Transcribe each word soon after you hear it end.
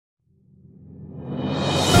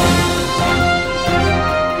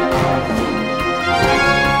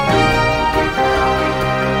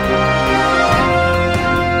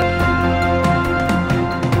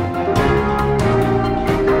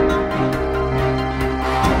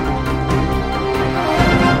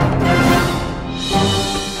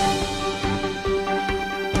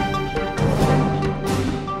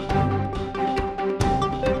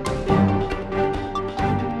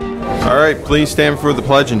right, please stand for the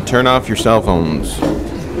pledge and turn off your cell phones.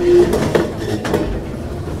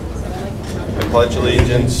 I pledge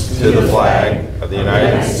allegiance to the flag of the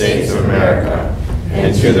United States of America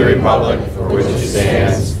and to the republic for which it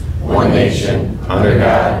stands, one nation, under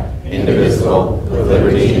God, indivisible, with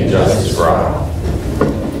liberty and justice for all.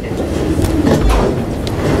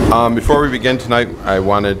 Before we begin tonight, I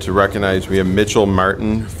wanted to recognize we have Mitchell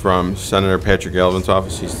Martin from Senator Patrick Galvin's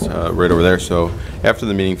office. He's right over there. So after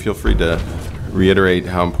the meeting, feel free to reiterate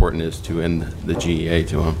how important it is to end the GEA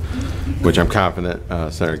to him, which I'm confident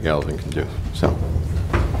Senator Galvin can do. So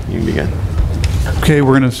you can begin. Okay,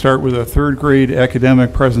 we're going to start with a third grade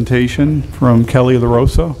academic presentation from Kelly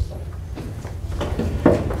LaRosa.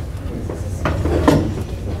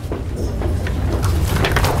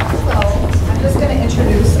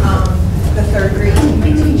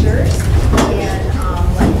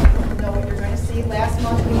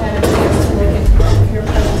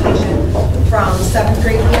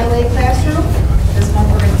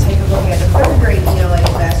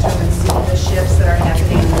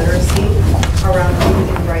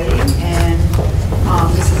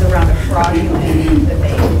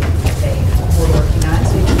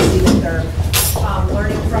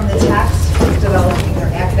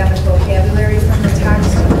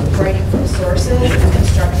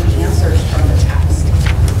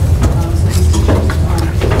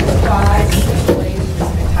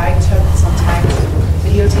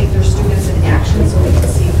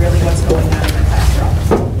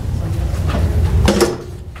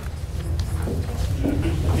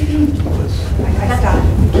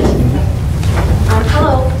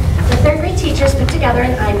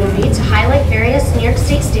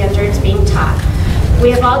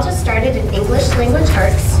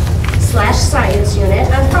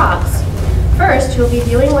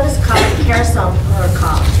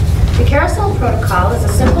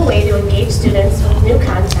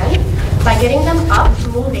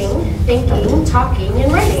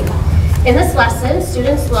 In this lesson,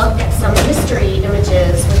 students look at some history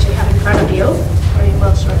images, which you have in front of you, or you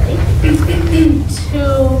will shortly,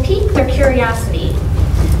 to pique their curiosity.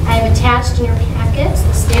 I have attached in your packets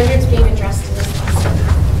the standards being addressed in this lesson.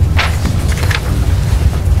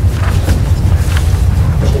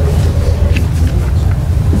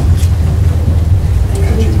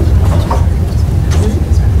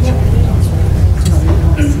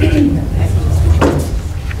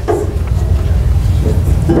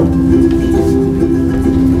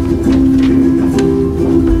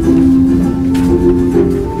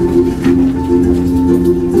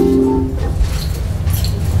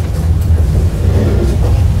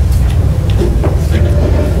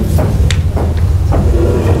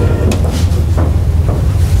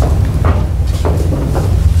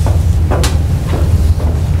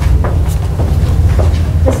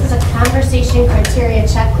 Criteria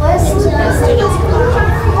checklist that students can look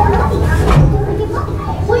at.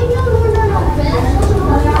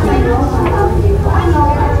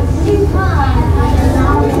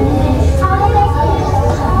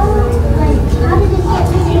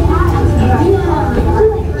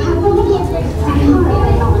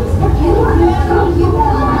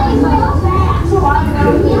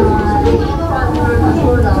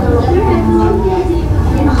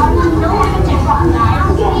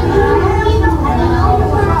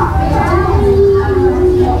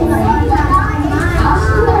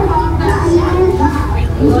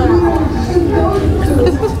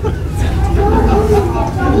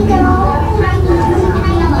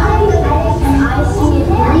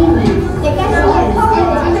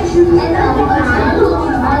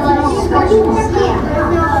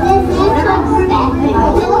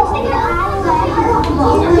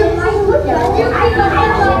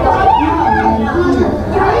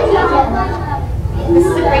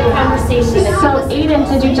 So, Aiden,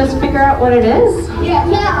 did you just figure out what it is?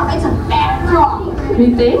 Yeah, it's a bat frog.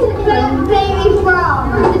 You think? It's a baby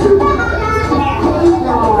frog. It's a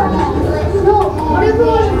no, what if it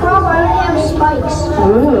was a frog or it have spikes?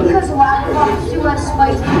 Ooh. Because a lot of frogs do have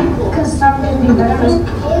spikes. Because some of them do.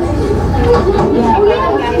 Oh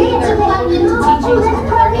yeah, it's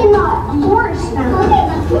probably not a horse now.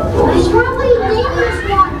 It's probably a dangerous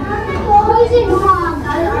one. Poison frog.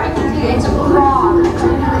 It's a frog.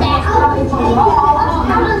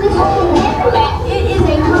 How does this happen? It is a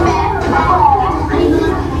bat frog.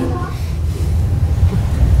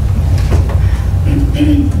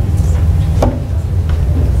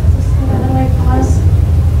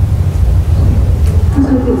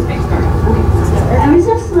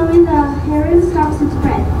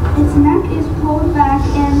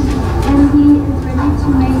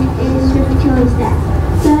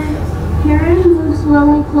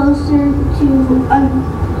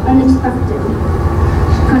 unexpected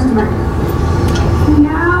customer.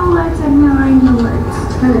 Now let's underline the words.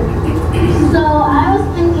 So I was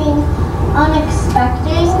thinking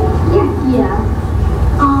unexpected. Yeah.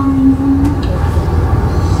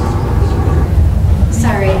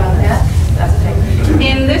 Sorry about that. That's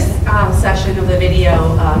okay. In this session of the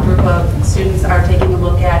video, a group of students are taking a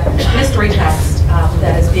look at mystery text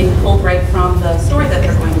that is being pulled right from the story that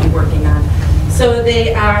they're going to be working on. So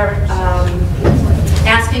they are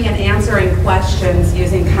asking and answering questions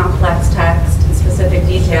using complex text and specific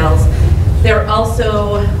details. They're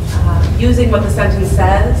also using what the sentence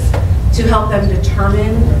says to help them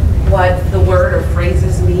determine what the word or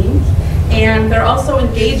phrases mean. And they're also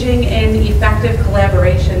engaging in effective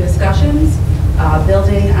collaboration discussions,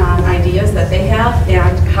 building on ideas that they have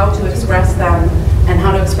and how to express them and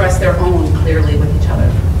how to express their own clearly with each other.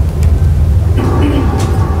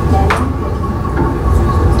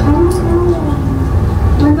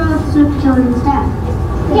 What about soup killing staff?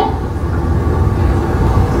 Yeah.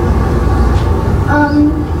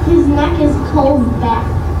 His neck is cold back.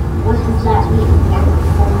 What does that mean?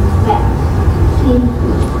 Cold back.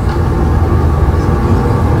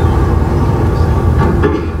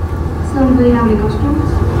 Somebody have any questions?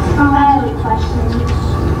 I have a question.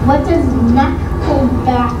 What does neck pulled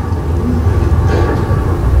back mean?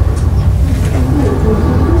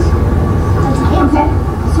 Okay.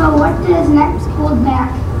 So what does neck pulled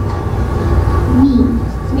back mean?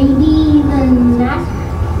 Maybe the neck,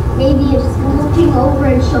 maybe it's looking over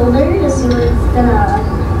its shoulder to see what it's gonna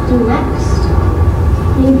do next.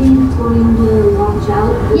 Maybe it's going to launch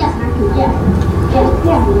out. Yeah.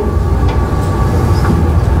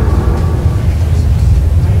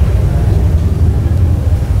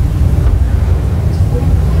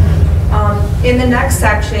 In the next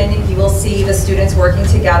section, you will see the students working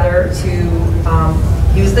together to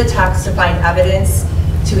use the text to find evidence,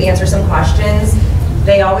 to answer some questions.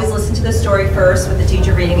 They always listen to the story first with the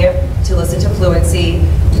teacher reading it to listen to fluency.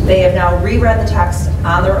 They have now reread the text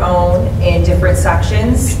on their own in different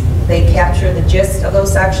sections. They capture the gist of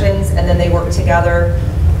those sections and then they work together.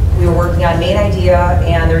 We were working on main idea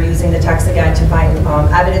and they're using the text again to find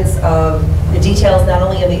evidence of the details not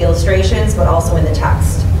only in the illustrations but also in the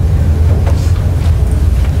text.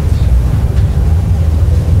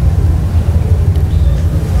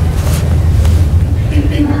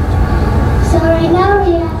 So right now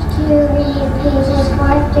we have to read pages 4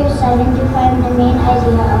 through 7 to find the main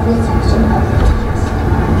idea of the section of the text.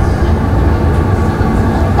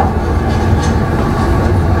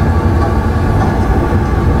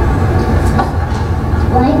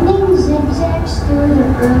 Lightning zigzags through the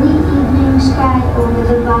early evening sky over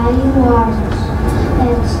the bayou waters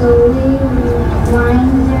that slowly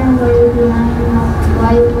wind their way behind the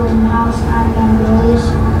white wooden house on Magnolia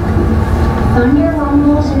Street. Thunder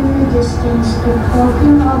rumbles in the distance, the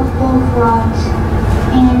croaking of bullfrogs,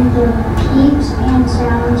 and the peeps and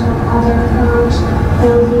sounds of other frogs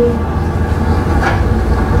fill the air.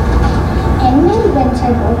 In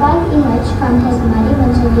midwinter, Bulldog emerged from his muddy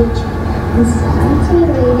winter retreat and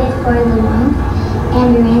silently waited for the warmth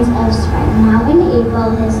and rains of spring. Now in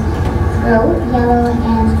April, his throat yellow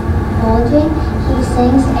and bulging, he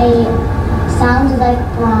sings a sound like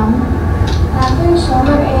Brahm. After a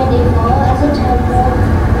summer and a fall as a tadpole,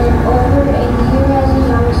 and over a year as a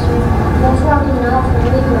youngster, Bullfrog is now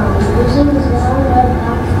fully grown, losing his long red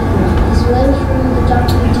back feet. He swims through the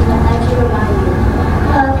jungle to the edge of the bayou.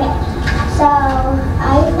 Okay, so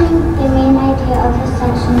I think the main idea of this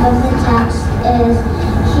section of the text is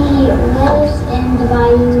he lives in the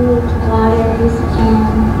bayou waters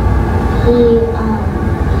and he,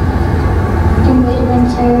 in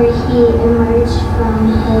midwinter, he emerged from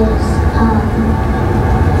his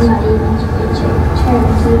muddy winter retreat. I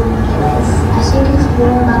think it's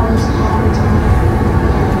more about his habitat.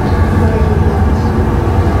 Where he lives.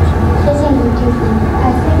 Isn't it different? I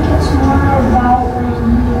think it's more about when he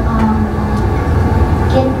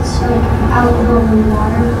gets like out of the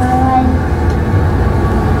water for like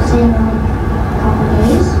say like a couple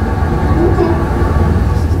days. Okay.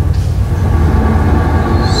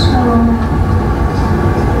 So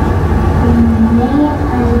main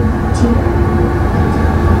idea.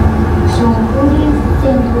 So who do you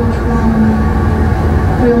think which one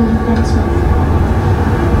really fits in?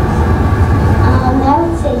 I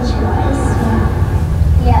would say choice.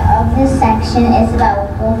 Yeah, of this section is about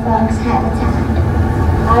bullfrog's habitat.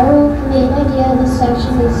 I wrote the main idea of this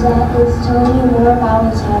section is telling you more about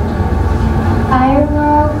his habitat. I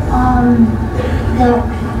wrote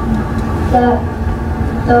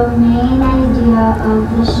the main idea of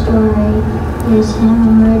the story is him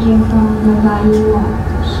emerging from the bayou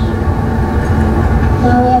waters.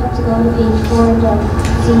 on page 4 to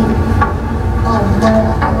see what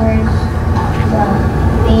words the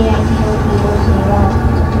main activity was about.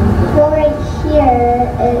 Well, right here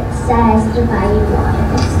it says divided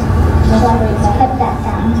waters. So let's put that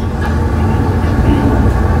down.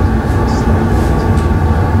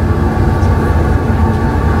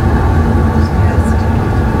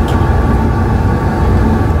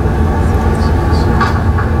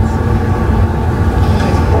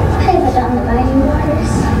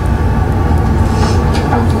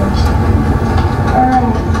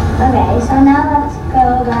 Okay, so now let's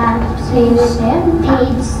go back to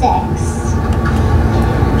page 6.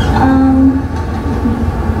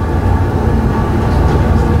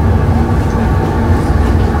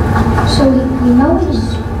 So we know he's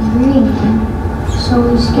reading, so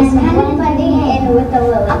he's kind of blending in with the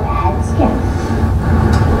lily pads. Yeah.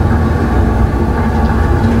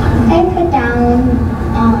 I put down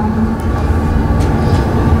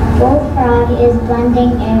Bullfrog is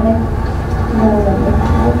blending in with the lily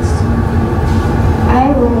pads. I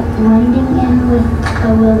wrote blending in with the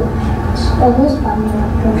lily pads. Oh, who's blending in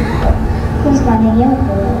with the lily pads? Who's blending in with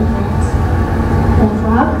the lily pads?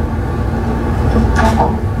 Bullfrog?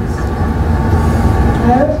 I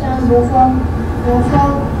wrote down Bullfrog.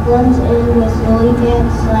 Bullfrog blends in with lily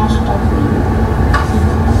pads / duckweed.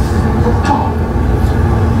 Okay.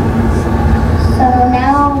 So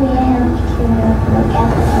now we have to look at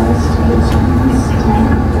the illustrations.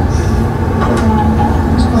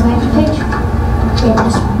 Let's go back to page. Yeah,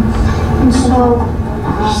 this one. And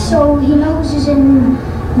so he knows he's in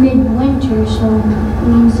midwinter, so it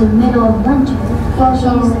means the middle of winter. Well, he's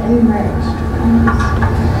immersed.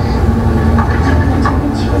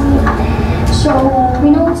 So we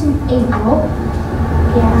know it's in April.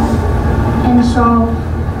 Yeah. And so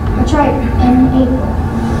that's right, in April.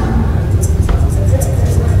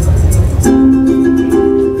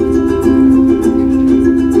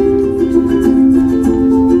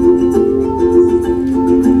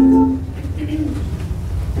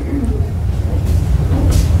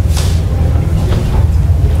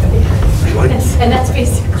 And that's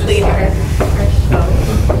basically our show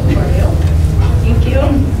for you. Thank you.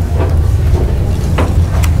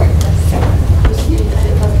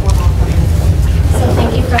 So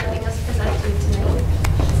thank you for letting us present to you tonight.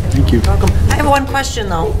 Thank you. I have one question,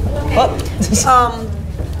 though.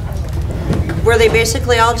 Were they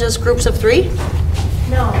basically all just groups of 3?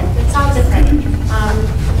 No, it's all different.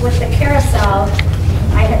 With the carousel,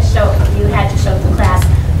 you had to show the class.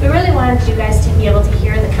 We really wanted you guys to be able to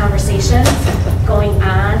hear the conversations going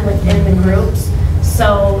on within the groups.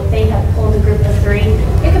 So they have pulled a group of 3.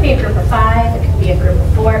 It could be a group of 5, it could be a group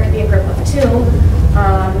of 4, it could be a group of 2.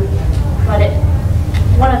 But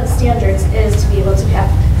one of the standards is to be able to have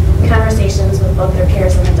conversations with both their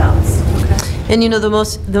peers and adults. And you know, the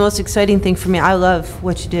most exciting thing for me, I love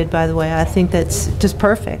what you did, by the way. I think that's just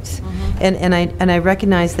perfect. And I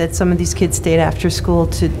recognize that some of these kids stayed after school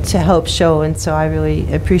to help show, and so I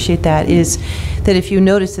really appreciate that, is that if you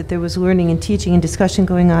notice that there was learning and teaching and discussion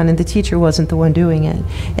going on and the teacher wasn't the one doing it,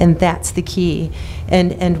 and that's the key.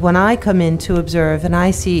 And when I come in to observe and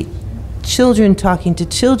I see children talking to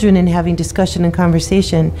children and having discussion and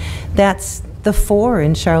conversation, that's the 4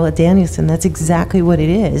 in Charlotte Danielson. That's exactly what it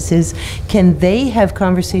is can they have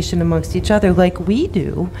conversation amongst each other like we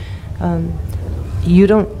do? You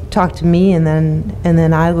don't talk to me and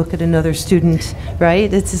then I look at another student,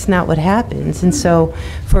 right? That's just not what happens. And so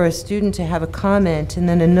for a student to have a comment and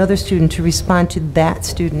then another student to respond to that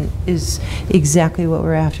student is exactly what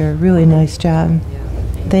we're after. Really nice job.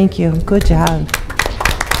 Thank you. Good job.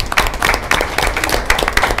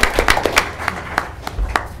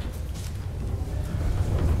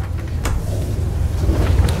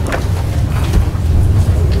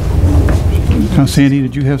 Sandy,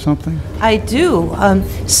 did you have something? I do.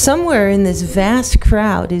 Somewhere in this vast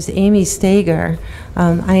crowd is Amy Stager.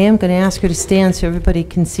 I am going to ask her to stand so everybody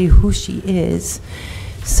can see who she is.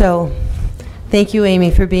 So thank you, Amy,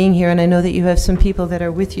 for being here, and I know that you have some people that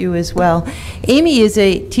are with you as well. Amy is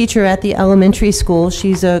a teacher at the elementary school.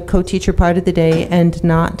 She's a co-teacher part of the day and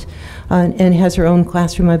not and has her own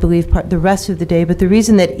classroom, I believe, the rest of the day. But the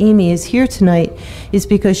reason that Amy is here tonight is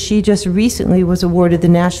because she just recently was awarded the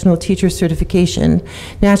National Teacher Certification.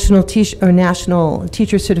 National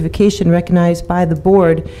Teacher Certification, recognized by the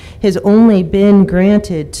board, has only been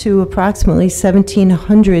granted to approximately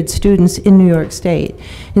 1,700 students in New York State.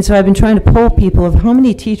 And so I've been trying to poll people of how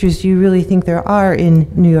many teachers do you really think there are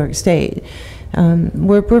in New York State.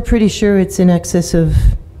 We're pretty sure it's in excess of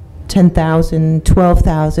 10,000,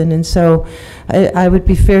 12,000, and so I would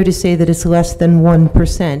be fair to say that it's less than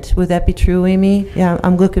 1%. Would that be true, Amy? Yeah,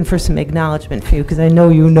 I'm looking for some acknowledgement for you because I know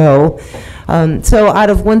you know. So out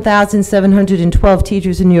of 1,712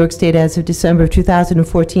 teachers in New York State as of December of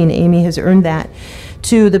 2014, Amy has earned that.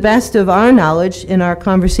 To the best of our knowledge in our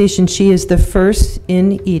conversation, she is the first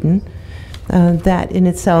in Eden. That in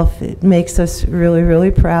itself, it makes us really,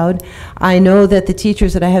 really proud. I know that the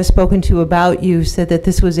teachers that I have spoken to about you said that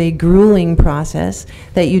this was a grueling process,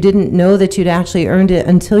 that you didn't know that you'd actually earned it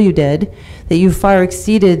until you did, that you far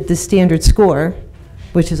exceeded the standard score,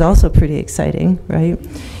 which is also pretty exciting, right?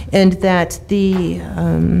 And that the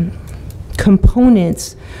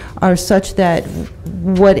components are such that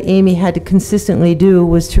what Amy had to consistently do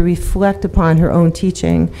was to reflect upon her own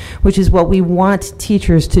teaching, which is what we want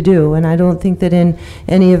teachers to do. And I don't think that in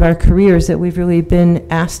any of our careers that we've really been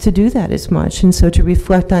asked to do that as much. And so to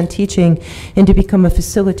reflect on teaching and to become a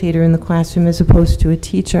facilitator in the classroom as opposed to a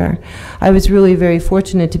teacher. I was really very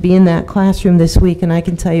fortunate to be in that classroom this week, and I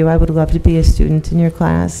can tell you I would love to be a student in your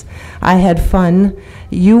class. I had fun.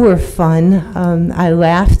 You were fun. I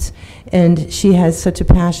laughed. And she has such a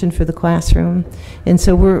passion for the classroom. And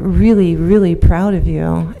so we're really, really proud of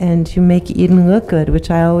you. And you make Eden look good,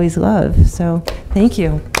 which I always love. So thank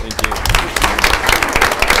you. Thank you.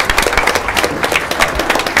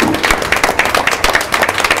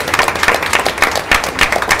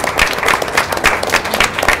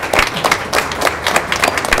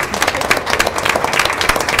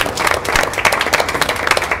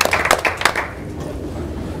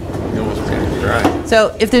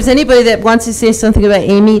 So if there's anybody that wants to say something about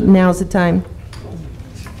Amy, now's the time.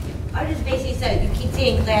 I just basically said, you keep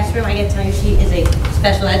saying classroom, I gotta tell you, she is a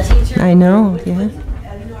special ed teacher. I know, yeah.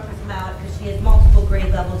 An enormous amount, because she has multiple grade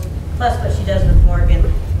levels, plus what she does with Morgan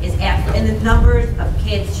is absolutely, and the numbers of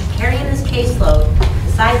kids she's carrying this caseload,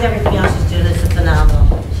 besides everything else she's doing, is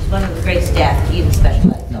phenomenal. She's one of the great staff, even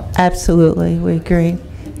special ed. So. Absolutely, we agree.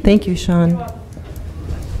 Thank you, Sean.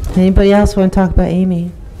 Anybody else want to talk about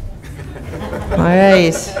Amy? All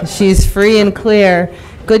right, she's free and clear.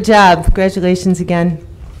 Good job. Congratulations again.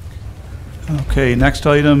 Okay, next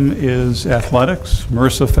item is athletics.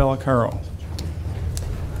 Marissa Falicaro.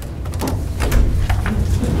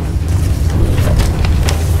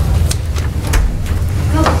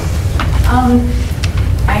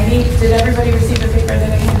 Did everybody receive the paper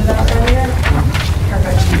that I handed out earlier?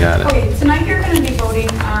 Perfect. You got it. Okay, tonight you're going to be voting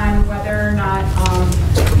on whether or not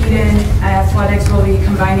Eden Athletics will be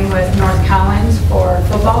combining with North Collins for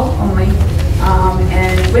football only.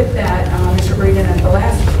 And with that, Mr. Breeden at the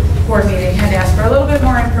last board meeting had asked for a little bit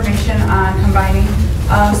more information on combining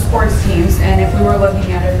sports teams and if we were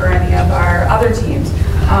looking at it for any of our other teams.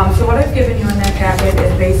 So what I've given you in that packet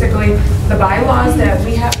is basically the bylaws that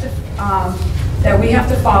we have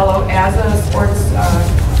to follow as a sports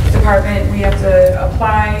department. We have to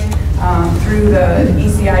apply through the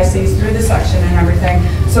ECICs, through the section and everything.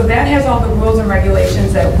 So that has all the rules and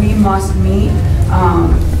regulations that we must meet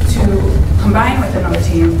to combine with another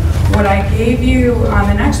team. What I gave you on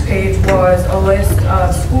the next page was a list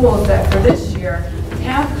of schools that for this year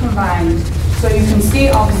have combined. So you can see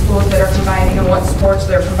all the schools that are combining and what sports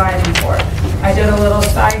they're combining for. I did a little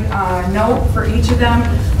side note for each of them.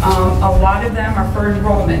 A lot of them are for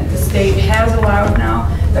enrollment. The state has allowed now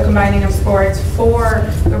the combining of sports for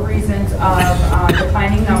the reasons of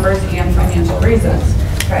declining numbers and financial reasons.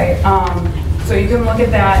 Okay, so you can look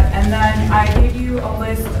at that. And then I gave you a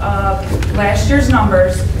list of last year's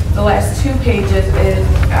numbers. The last 2 pages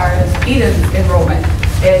are Eden's enrollment.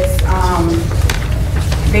 It's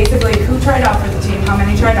basically who tried out for the team, how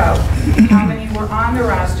many tried out, how many were on the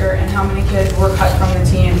roster, and how many kids were cut from the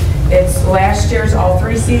team. It's last year's all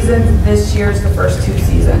 3 seasons, this year's the first 2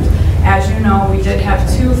 seasons. As you know, we did have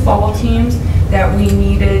 2 fall teams that we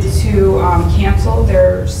needed to cancel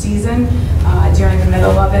their season during the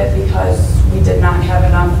middle of it because we did not have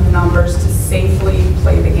enough numbers to safely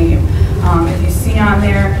play the game. If you see on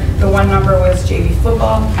there, the one number was JV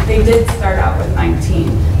football. They did start out with 19.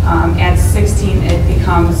 At 16, it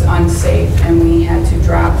becomes unsafe, and we had to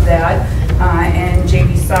drop that. And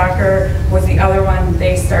JV soccer was the other one.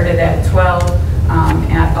 They started at 12.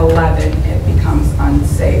 At 11, it becomes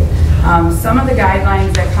unsafe. Some of the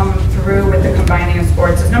guidelines that come through with the combining of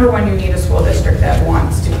sports is, number one, you need a school district that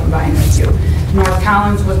wants to combine with you. North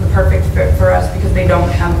Collins was the perfect fit for us because they don't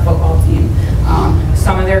have a football team.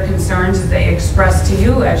 Some of their concerns that they expressed to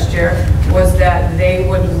you last year was that they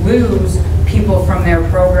would lose people from their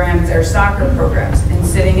programs, their soccer programs. And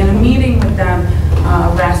sitting in a meeting with them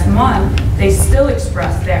last month, they still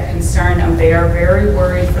expressed that concern of they are very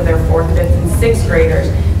worried for their 4th, 5th, and 6th graders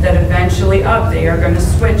that eventually they are going to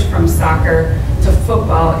switch from soccer to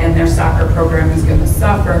football, and their soccer program is going to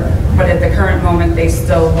suffer, but at the current moment, they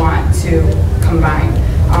still want to combine.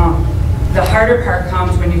 The harder part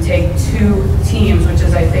comes when you take two teams, which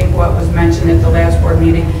is I think what was mentioned at the last board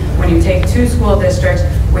meeting, when you take two school districts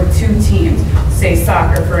with two teams, say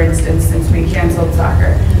soccer for instance, since we canceled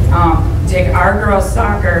soccer. Take our girls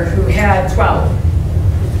soccer who had 12.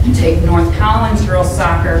 Take North Collins girls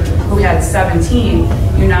soccer who had 17.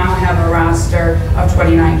 You now have a roster of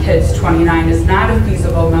 29 kids. 29 is not a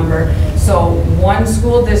feasible number, so one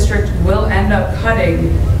school district will end up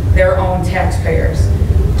cutting their own taxpayers.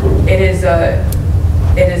 It is a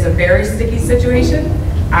very sticky situation.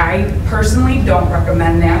 I personally don't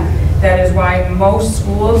recommend that. That is why most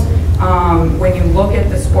schools, when you look at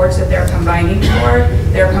the sports that they're combining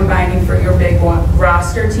for your big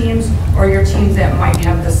roster teams or your teams that might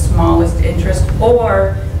have the smallest interest,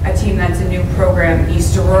 or a team that's a new program.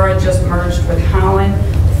 East Aurora just merged with Holland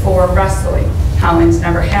for wrestling. Holland's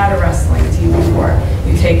never had a wrestling team before.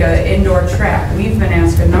 You take an indoor track. We've been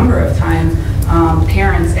asked a number of times,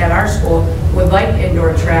 parents at our school would like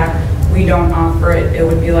indoor track. We don't offer it. It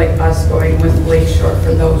would be like us going with Lakeshore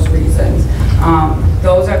for those reasons.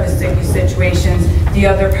 Those are the sticky situations. The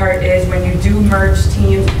other part is when you do merge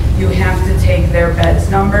teams, you have to take their beds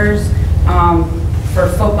numbers. For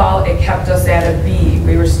football, it kept us at a B.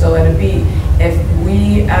 We were still at a B. If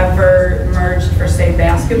we ever merged for, say,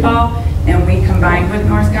 basketball, and we combined with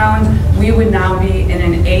North Collins, we would now be in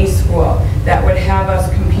an A school that would have us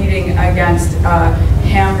competing against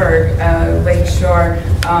Hamburg, Lakeshore,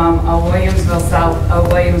 Williamsville South,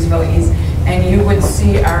 Williamsville East, and you would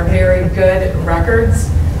see our very good records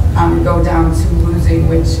go down to losing,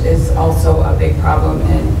 which is also a big problem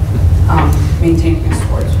in maintaining a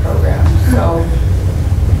sports program. So.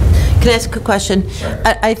 Can I ask a question? Sure.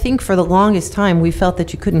 I think for the longest time we felt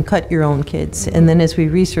that you couldn't cut your own kids, and then as we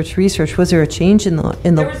researched, was there a change in the?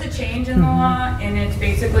 There was a change in the law, and it's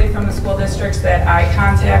basically from the school districts that I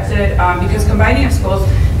contacted, because combining of schools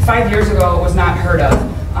 5 years ago was not heard of.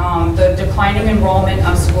 The declining enrollment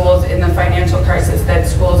of schools in the financial crisis that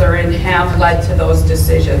schools are in have led to those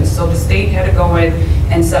decisions. So the state had to go in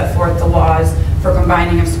and set forth the laws for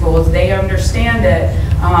combining of schools. They understand it,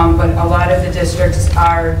 but a lot of the districts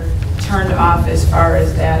are turned off as far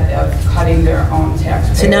as that of cutting their own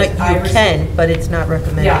taxpayers. So now you can, but it's not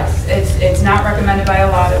recommended. Yes, it's not recommended by a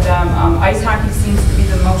lot of them. Ice hockey seems to be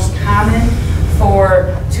the most common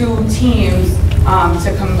for two teams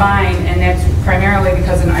to combine, and that's primarily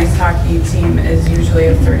because an ice hockey team is usually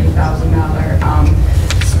a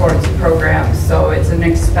 $30,000 sports program, so it's an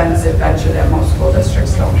expensive venture that most school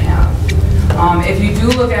districts don't have. If you do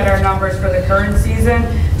look at our numbers for the current season,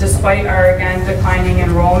 despite our, again, declining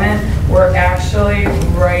enrollment, we're actually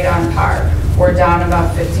right on par. We're down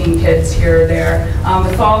about 15 kids here or there.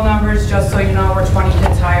 The fall numbers, just so you know, we're 20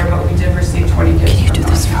 kids higher, but we did receive 20 kids from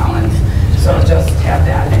North Collins. So just have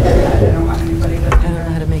that in your head. I don't want anybody to think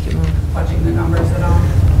how to make it move. Fudging the numbers at all.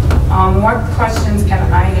 What questions can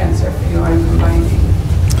I answer for you on combining?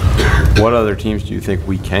 What other teams do you think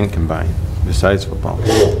we can combine besides football?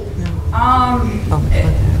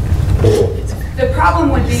 The problem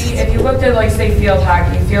would be if you looked at, like, say, field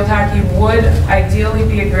hockey. Field hockey would ideally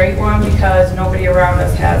be a great one because nobody around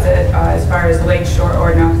us has it as far as Lakeshore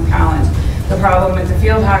or North Collins. The problem with the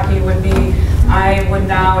field hockey would be I would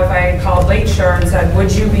now, if I had called Lakeshore and said,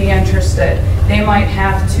 would you be interested? They might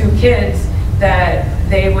have two kids that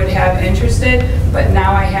they would have interested, but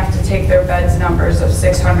now I have to take their beds numbers of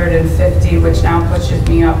 650, which now pushes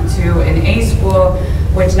me up to an A school,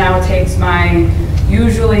 which now takes my,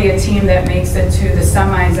 usually a team that makes it to the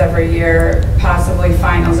semis every year, possibly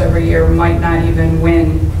finals every year, might not even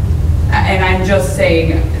win. And I'm just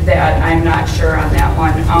saying that I'm not sure on that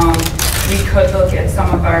one. We could look at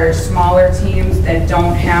some of our smaller teams that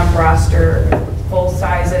don't have roster full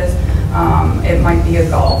sizes. It might be a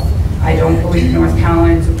golf. I don't believe North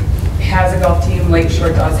Collins has a golf team. Lakeshore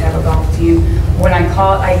does have a golf team. When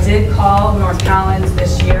I did call North Collins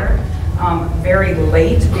this year, very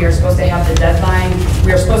late. We are supposed to have the deadline.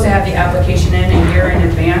 We are supposed to have the application in a year in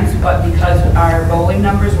advance, but because our bowling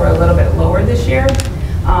numbers were a little bit lower this year,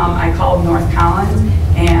 I called North Collins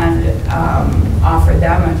and offered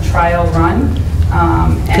them a trial run.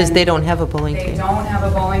 Because they don't have a bowling team. They don't have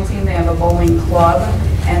a bowling team. They have a bowling club,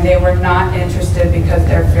 and they were not interested because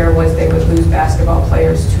their fear was they would lose basketball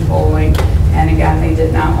players to bowling. And again, they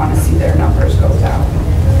did not want to see their numbers go down.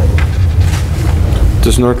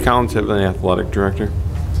 Does North Collins have an athletic director?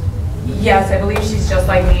 Yes, I believe she's just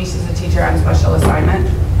like me. She's a teacher on special assignment.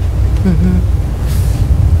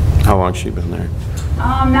 How long's she been there?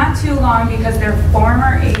 Not too long, because their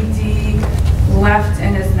former AD left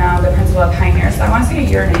and is now the principal of Pioneer, so I want to say a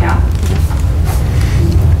year and a half.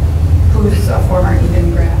 Who's a former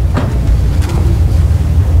Eden grad.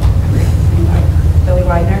 Billy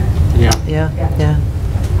Widener? Yeah.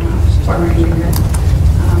 Former Eden grad.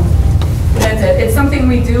 That's it. It's something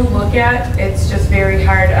we do look at. It's just very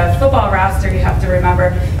hard. A football roster, you have to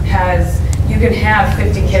remember, you can have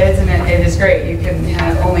 50 kids and it is great. You can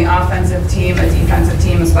have only offensive team, a defensive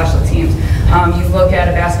team, and special teams. You look at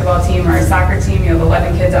a basketball team or a soccer team, you have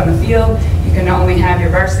 11 kids on the field. You can only have your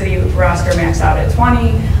varsity roster maxed out at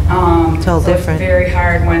 20. It's all different. It's very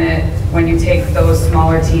hard when you take those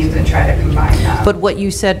smaller teams and try to combine them. But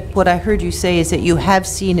what I heard you say is that you have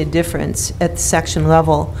seen a difference at the section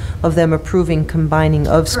level of them approving combining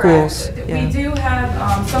of schools. Correct. We do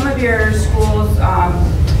have some of your schools,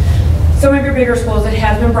 some of your bigger schools, it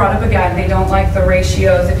has been brought up again. They don't like the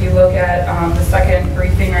ratios. If you look at the second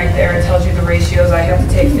briefing right there, it tells you the ratios. I have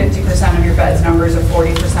to take 50% of your beds numbers or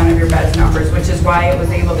 40% of your beds numbers, which is why it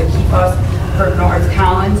was able to keep us for North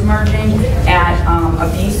Collins merging at a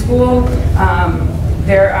B school.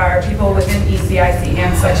 There are people within ECIC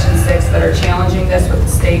and Section 6 that are challenging this with the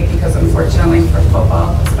state because, unfortunately, for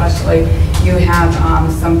football especially, you have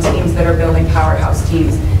some teams that are building powerhouse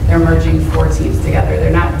teams. They're merging 4 teams together.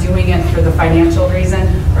 They're not doing it for the financial reason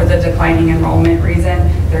or the declining enrollment reason.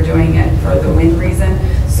 They're doing it for the win reason.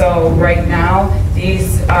 So right now,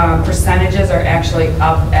 these percentages are actually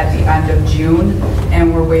up at the end of June,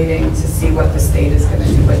 and we're waiting to see what the state is going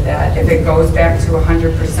to do with that. If it goes back to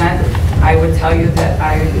 100%, I would tell you that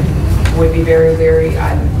I would be very leery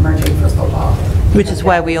on merging for football. Which is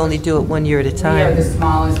why we only do it 1 year at a time. We are the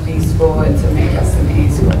smallest B school, and to make us an A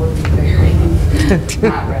school would be very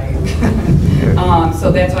not right.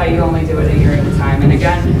 So that's why you only do it a year at a time. And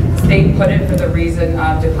again, the state put it for the reason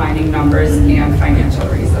of declining numbers and financial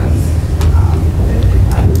reasons.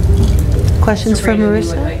 Questions for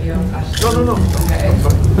Marissa? No.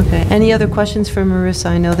 Okay. Any other questions for Marissa?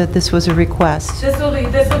 I know that this was a request. This will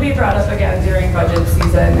be brought up again during budget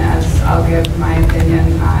season, as I'll give my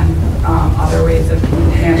opinion on other ways of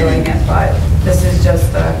handling it. But this is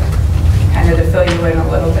just kind of to fill you in a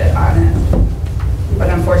little bit on it. But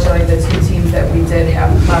unfortunately, the 2 teams that we did have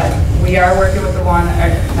cut, we are working with the one,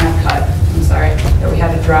 not cut, I'm sorry, that we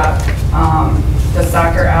had to drop. The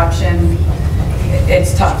soccer option,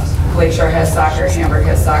 it's tough. Lakeshore has soccer, Hamburg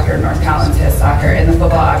has soccer, North Collins has soccer, and the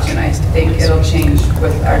football option, I think it'll change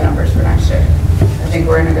with our numbers for next year. I think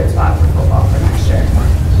we're in a good spot for football for next year,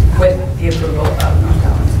 with the approval of North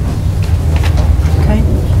Collins. Okay.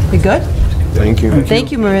 We good? Thank you. Thank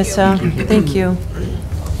you, Marissa. Thank you.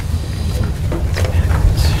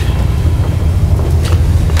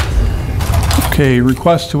 Okay,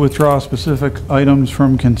 request to withdraw specific items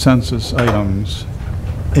from consensus items,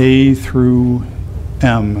 A through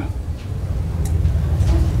M.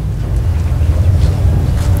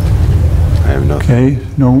 I have nothing. Okay,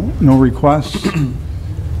 no requests.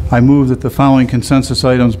 I move that the following consensus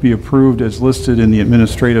items be approved as listed in the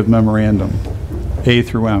administrative memorandum, A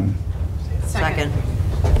through M. Second.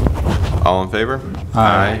 All in favor?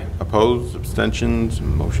 Aye. Opposed? Abstentions?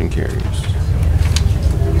 Motion carries.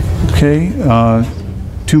 Okay,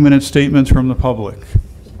 2-minute statements from the public.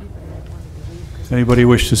 Does anybody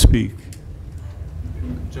wish to speak?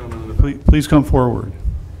 Please come forward.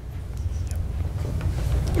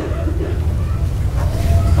 Let's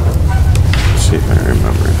see if I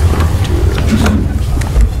remember.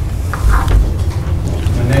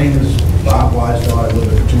 My name is Bob Weisdall. I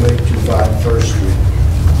live at 2825 First Street.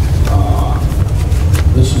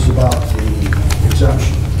 This is about the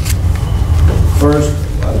exemption. First,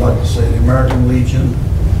 I'd like to say the American Legion,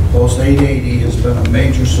 Post 880, has been a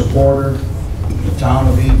major supporter of the town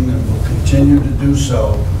of Eden and will continue to do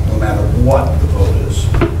so no matter what the vote is.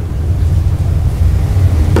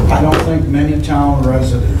 I don't think many town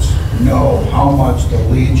residents know how much the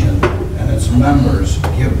Legion and its members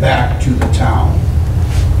give back to the town.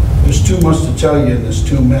 There's too much to tell you in this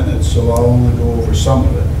 2 minutes, so I'll only go over some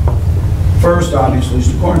of it. First, obviously,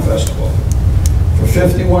 is the Corn Festival. For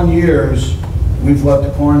 51 years, we've let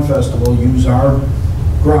the Corn Festival use our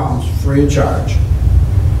grounds free of charge.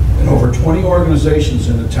 And over 20 organizations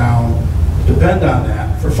in the town depend on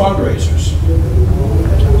that for fundraisers.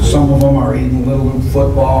 Some of them are Eden Little League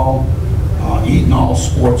Football, Eden All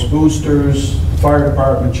Sports Boosters, Fire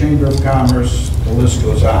Department, Chamber of Commerce, the list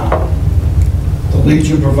goes on. The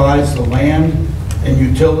Legion provides the land and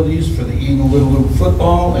utilities for the Eden Little League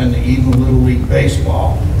Football and the Eden Little League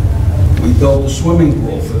Baseball. We built a swimming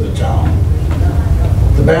pool for the town.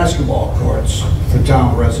 The basketball courts for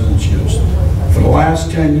town residents use. For For the last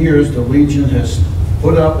 10 years, the Legion has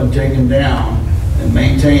put up and taken down and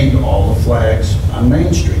maintained all the flags on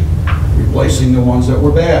Main Street, replacing the ones that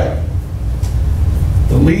were bad.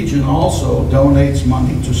 The Legion also donates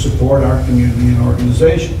money to support our community and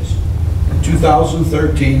organizations. In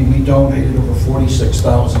 2013, we donated over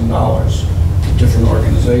 $46,000 to different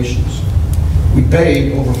organizations. We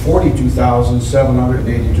paid over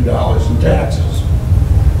 $42,782 in taxes.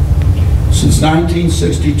 Since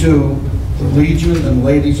 1962, the Legion and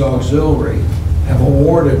Ladies Auxiliary have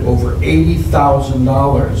awarded over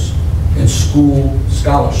 $80,000 in school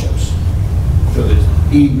scholarships for the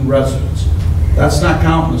Eden residents. That's not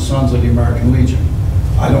counting the Sons of the American Legion.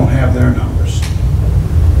 I don't have their numbers.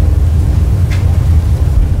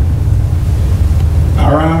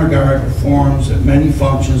 Our Honor Guard performs at many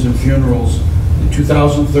functions and funerals. In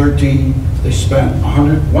 2013, they spent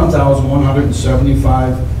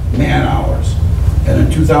 1,175 man-hours. And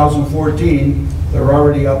in 2014, they're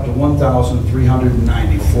already up to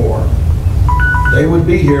 1,394. They would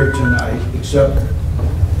be here tonight, except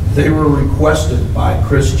they were requested by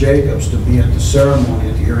Chris Jacobs to be at the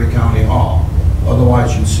ceremony at the Erie County Hall.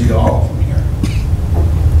 Otherwise, you'd see all of them here.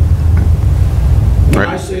 When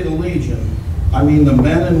I say the Legion, I mean the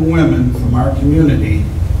men and women from our community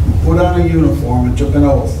who put on a uniform and took an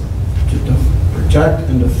oath to protect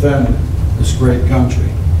and defend this great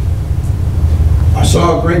country. I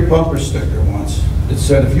saw a great bumper sticker once. It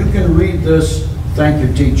said, if you can read this, thank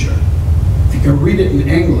your teacher. If you can read it in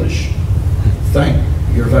English, thank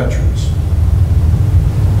your veterans.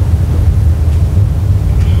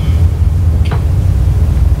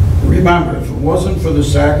 Remember, if it wasn't for the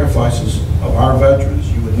sacrifices of our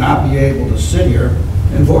veterans, you would not be able to sit here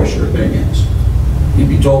and voice your opinions. You'd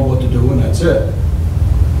be told what to do and that's it.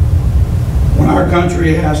 When our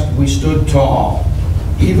country asked, we stood tall,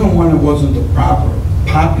 even when it wasn't the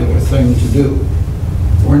popular thing to do.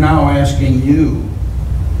 We're now asking you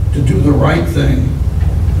to do the right thing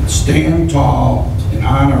and stand tall and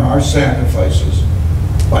honor our sacrifices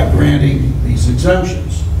by granting these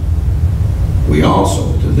exemptions. We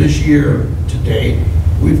also, to this year, to date,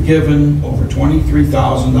 we've given over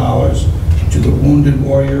 $23,000 to the Wounded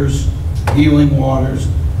Warriors, Healing Waters,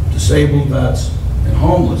 disabled vets, and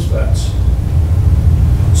homeless vets.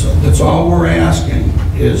 So that's all we're asking,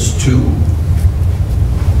 is to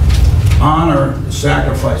honor the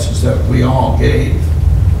sacrifices that we all gave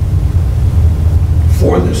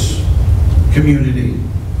for this community,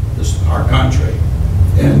 our country.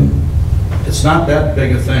 And it's not that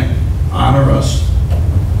big a thing. Honor us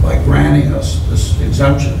by granting us this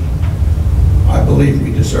exemption. I believe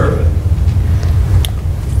we deserve it.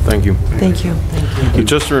 Thank you. Thank you. Thank you.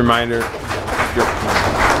 Just a reminder.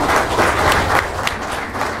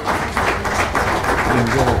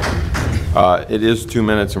 It is 2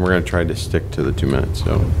 minutes, and we're going to try to stick to the 2 minutes.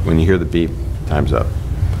 So when you hear the beep, time's up.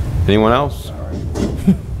 Anyone else?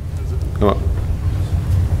 Come on.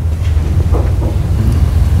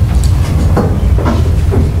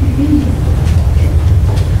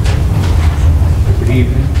 Good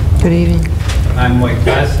evening. Good evening. I'm Mike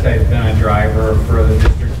Best. I've been a driver for the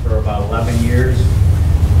district for about 11 years.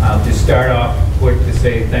 I'll just start off quick to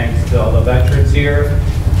say thanks to all the veterans here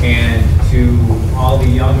and to all the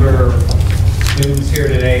younger students here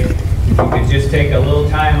today. If you could just take a little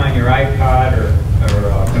time on your iPod or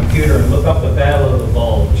computer and look up the Battle of the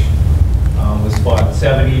Bulge. It was fought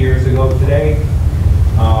 70 years ago today.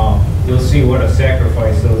 You'll see what a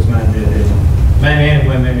sacrifice those men did, men and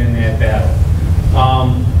women in that battle.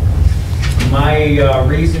 My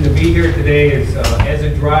reason to be here today is as a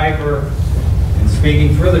driver, and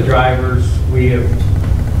speaking for the drivers, we have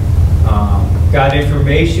got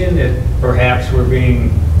information that perhaps we're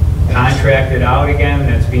being contracted out again,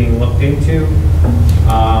 that's being looked into.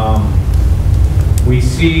 We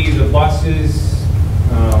see the buses,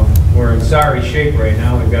 we're in sorry shape right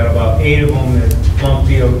now. We've got about 8 of them that flunk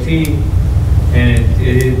DOT, and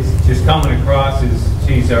it's just coming across as,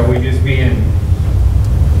 geez, are we just being,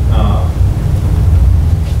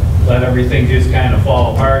 let everything just kind of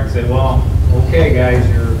fall apart and say, well, okay guys,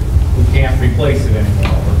 we can't replace it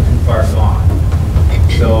anymore, we're too far gone.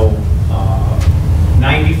 So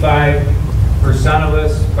 95% of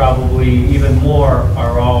us, probably even more,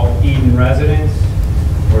 are all Eden residents.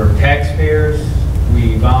 We're taxpayers.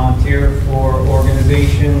 We volunteer for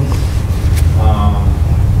organizations.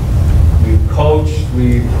 We coach.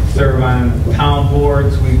 We serve on town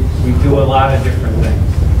boards. We do a lot of different things.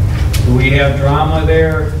 Do we have drama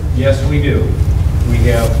there? Yes, we do. We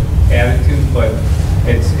have attitude, but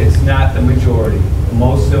it's not the majority.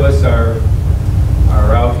 Most of us are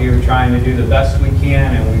out here trying to do the best we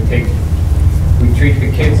can, and we treat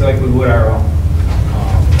the kids like we would our own.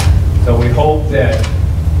 So we hope that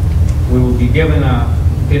we will be given a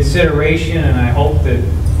consideration, and I hope that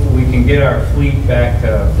we can get our fleet back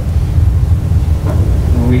to,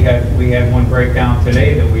 we had one breakdown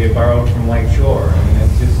today that we had borrowed from Lake Shore. I mean,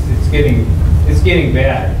 it's getting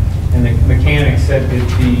bad. And the mechanic said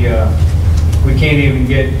that we can't even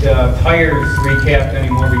get tires recapped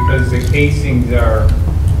anymore because the casings are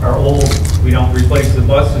old. We don't replace the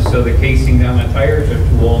buses, so the casings on the tires are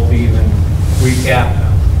too old to even recap them.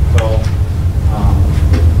 So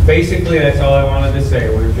basically, that's all I wanted to say.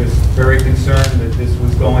 We're just very concerned that this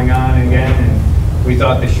was going on again, and we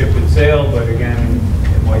thought the ship had sailed, but again,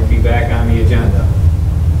 it might be back on the agenda.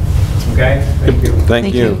 Okay? Thank you.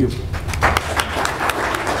 Thank you.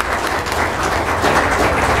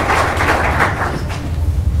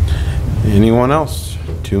 Anyone else?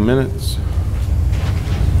 2 minutes.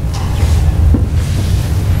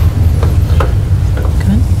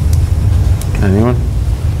 Anyone?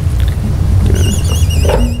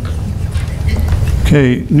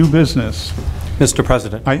 Okay, new business. Mr.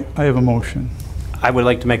 President, I have a motion. I would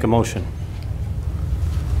like to make a motion.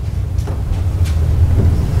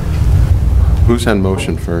 Who's on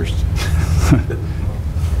motion first?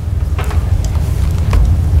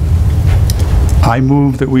 I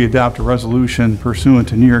move that we adopt a resolution pursuant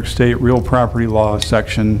to New York State Real Property Law,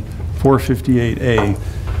 Section 458A,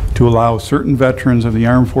 to allow certain veterans of the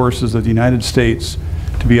Armed Forces of the United States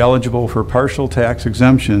to be eligible for partial tax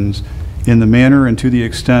exemptions in the manner and to the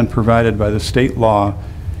extent provided by the state law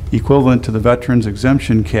equivalent to the Veterans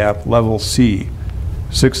Exemption Cap Level C,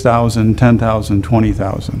 $6,000, $10,000,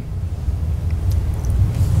 $20,000.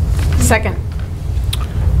 Second.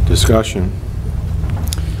 Discussion.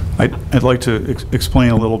 I'd like to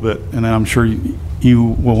explain a little bit, and then I'm sure you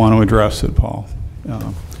will want to address it, Paul.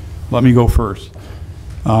 Let me go first.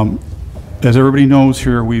 As everybody knows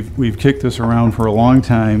here, we've kicked this around for a long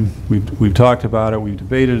time. We've talked about it. We've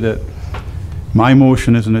debated it. My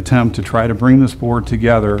motion is an attempt to try to bring this board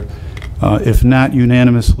together, if not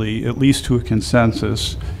unanimously, at least to a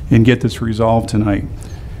consensus, and get this resolved tonight.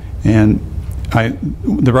 And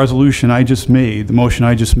the resolution I just made, the motion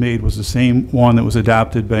I just made, was the same one that was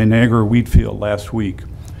adopted by Niagara Wheatfield last week.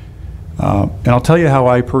 And I'll tell you how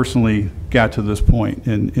I personally got to this point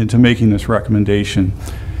into making this recommendation.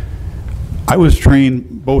 I was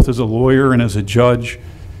trained both as a lawyer and as a judge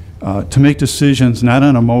to make decisions not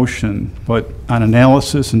on emotion, but on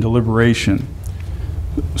analysis and deliberation.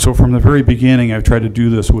 So from the very beginning, I've tried to do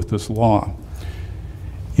this with this law.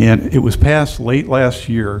 And it was passed late last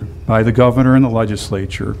year by the governor and the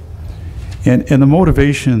legislature. And the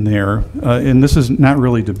motivation there, and this is not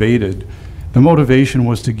really debated, the motivation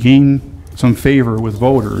was to gain some favor with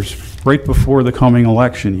voters right before the coming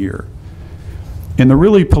election year. And the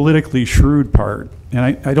really politically shrewd part,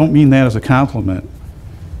 and I don't mean that as a compliment,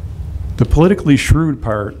 the politically shrewd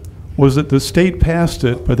part was that the state passed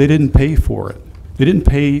it, but they didn't pay for it. They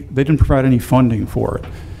didn't provide any funding for it.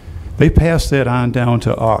 They passed that on down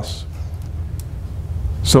to us.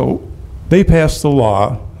 So they passed the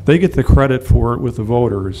law, they get the credit for it with the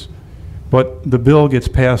voters, but the bill gets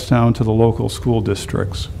passed down to the local school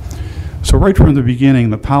districts. So right from the beginning,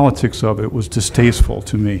 the politics of it was distasteful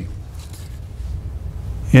to me.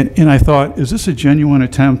 And I thought, is this a genuine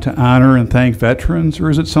attempt to honor and thank veterans, or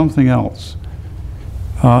is it something else?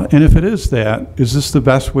 And if it is that, is this the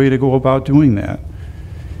best way to go about doing that?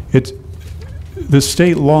 The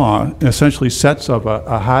state law essentially sets up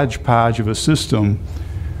a hodgepodge of a system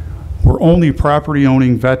where only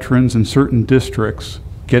property-owning veterans in certain districts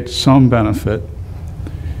get some benefit.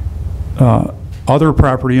 Other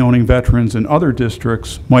property-owning veterans in other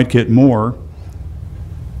districts might get more.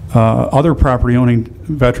 Other property-owning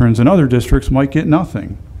veterans in other districts might get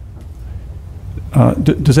nothing.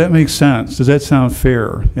 Does that make sense? Does that sound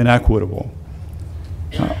fair and equitable?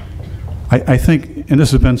 I think, and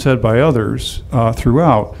this has been said by others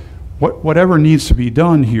throughout, whatever needs to be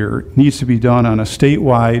done here needs to be done on a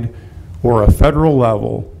statewide or a federal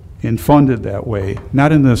level and funded that way,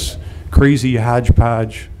 not in this crazy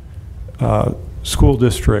hodgepodge school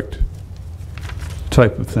district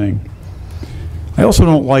type of thing. I also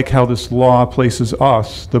don't like how this law places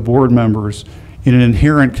us, the board members, in an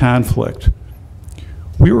inherent conflict.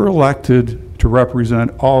 We were elected to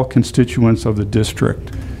represent all constituents of the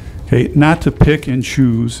district, okay, not to pick and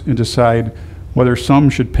choose and decide whether some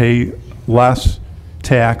should pay less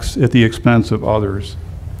tax at the expense of others.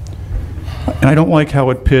 And I don't like how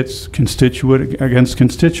it pits constituent against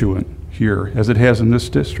constituent here, as it has in this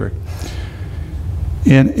district.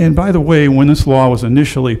 And by the way, when this law was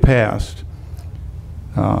initially passed,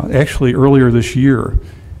 actually earlier this year,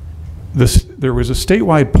 there was a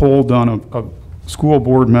statewide poll done of school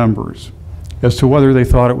board members as to whether they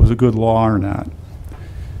thought it was a good law or not.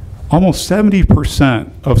 Almost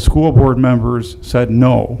 70% of school board members said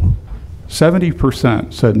no.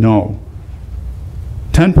 70% said no.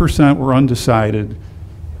 10% were undecided,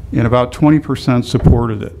 and about 20%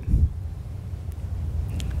 supported it.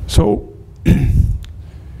 So,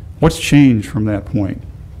 what's changed from that point?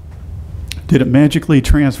 Did it magically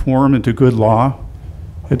transform into good law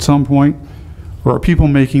at some point? Or are people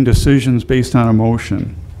making decisions based on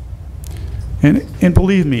emotion? And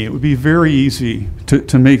believe me, it would be very easy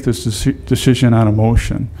to make this decision on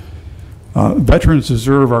emotion. Veterans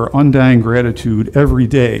deserve our undying gratitude every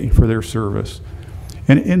day for their service.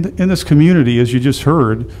 And in this community, as you just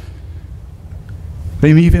heard,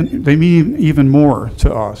 they mean even more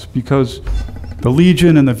to us, because the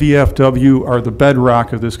Legion and the VFW are the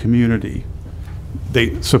bedrock of this community.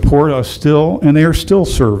 They support us still, and they are still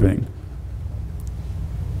serving.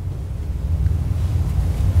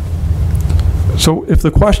 So if the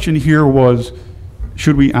question here was,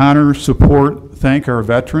 should we honor, support, thank our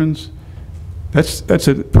veterans? That's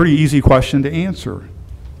a pretty easy question to answer.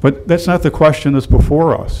 But that's not the question that's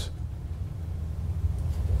before us.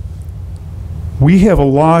 We have a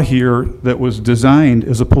law here that was designed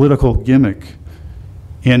as a political gimmick,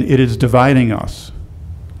 and it is dividing us.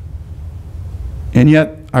 And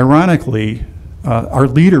yet, ironically, our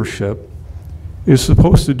leadership is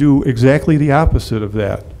supposed to do exactly the opposite of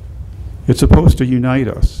that. It's supposed to unite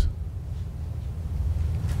us.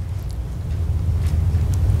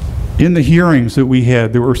 In the hearings that we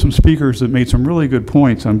had, there were some speakers that made some really good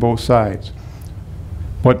points on both sides.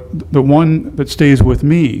 But the one that stays with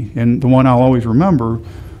me, and the one I'll always remember,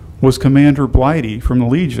 was Commander Blighty from the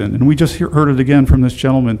Legion. And we just heard it again from this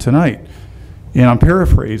gentleman tonight. And I'm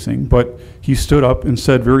paraphrasing, but he stood up and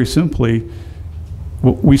said very simply,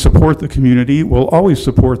 we support the community, we'll always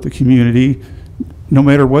support the community, no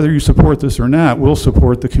matter whether you support this or not, we'll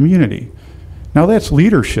support the community. Now that's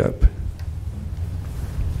leadership.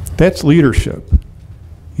 That's leadership,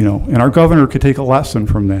 you know, and our governor could take a lesson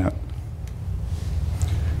from that.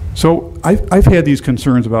 So I've had these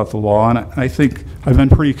concerns about the law, and I think I've been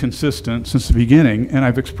pretty consistent since the beginning, and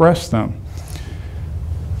I've expressed them.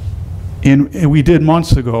 And we did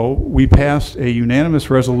months ago, we passed a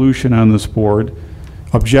unanimous resolution on this board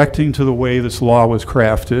objecting to the way this law was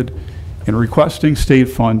crafted and requesting state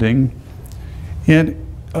funding. And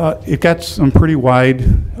it got some pretty wide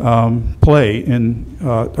play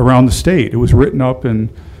around the state. It was written up in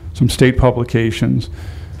some state publications.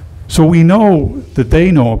 So we know that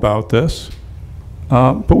they know about this,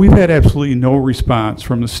 but we've had absolutely no response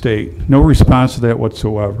from the state, no response to that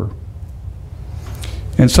whatsoever.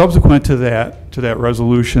 And subsequent to that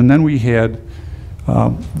resolution, then we had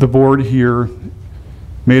the board here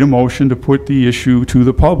made a motion to put the issue to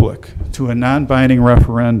the public, to a non-binding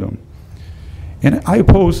referendum. And I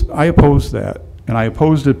opposed that. And I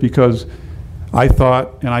opposed it because I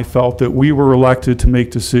thought and I felt that we were elected to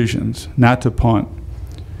make decisions, not to punt.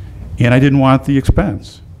 And I didn't want the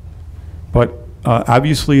expense. But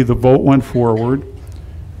obviously the vote went forward,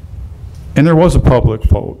 and there was a public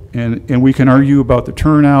vote. And we can argue about the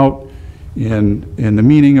turnout and the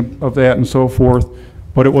meaning of that and so forth,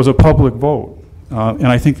 but it was a public vote. And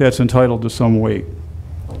I think that's entitled to some weight.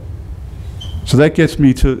 So that gets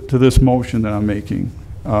me to this motion that I'm making.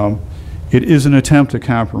 It is an attempt to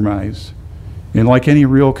compromise. And like any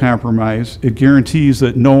real compromise, it guarantees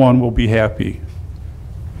that no one will be happy,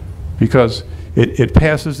 because it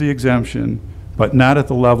passes the exemption, but not at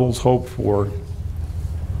the levels hoped for.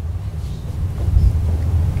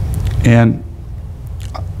 And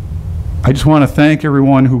I just want to thank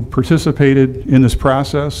everyone who participated in this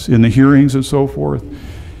process, in the hearings and so forth,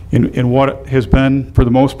 in what has been, for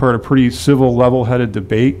the most part, a pretty civil, level-headed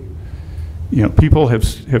debate. You know, people have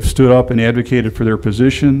stood up and advocated for their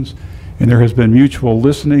positions, and there has been mutual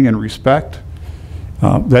listening and respect.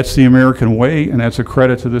 That's the American way, and that's a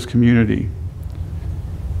credit to this community.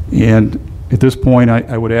 And at this point,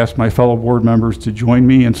 I would ask my fellow board members to join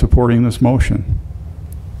me in supporting this motion.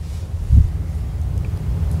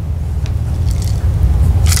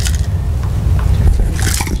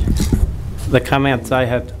 The comments I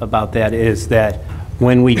have about that is that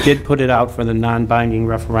when we did put it out for the non-binding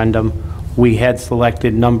referendum, we had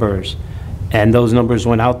selected numbers, and those numbers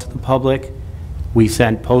went out to the public. We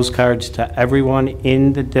sent postcards to everyone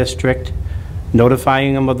in the district,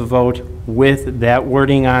 notifying them of the vote with that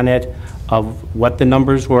wording on it of what the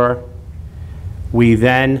numbers were. We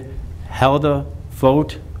then held a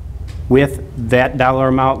vote with that dollar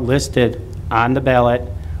amount listed on the ballot,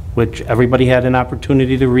 which everybody had an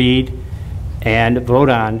opportunity to read and vote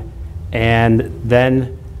on. And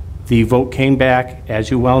then The vote came back, as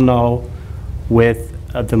you well know, with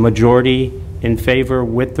the majority in favor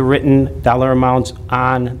with the written dollar amounts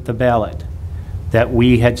on the ballot that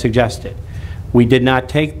we had suggested. We did not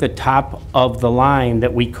take the top of the line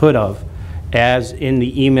that we could have, as in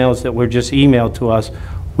the emails that were just emailed to us.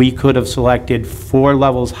 We could have selected 4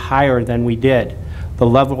 levels higher than we did. The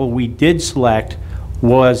level we did select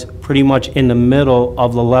was pretty much in the middle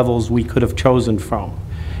of the levels we could have chosen from.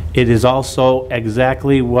 It is also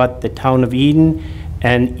exactly what the town of Eden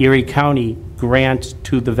and Erie County grants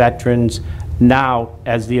to the veterans now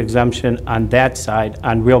as the exemption on that side,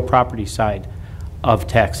 on real property side of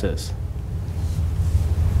taxes.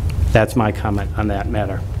 That's my comment on that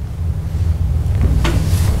matter.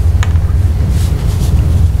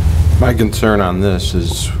 My concern on this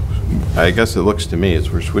is, I guess it looks to me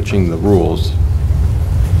as we're switching the rules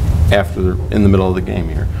in the middle of the game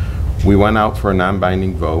here. We went out for a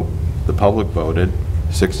non-binding vote. The public voted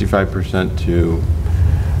 65% to,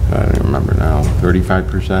 I don't remember now,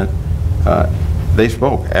 35%. They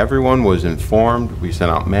spoke. Everyone was informed. We sent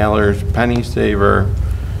out mailers, penny saver.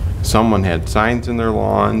 Someone had signs in their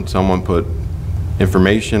lawn. Someone put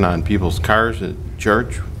information on people's cars at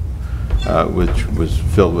church, which was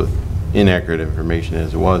filled with inaccurate information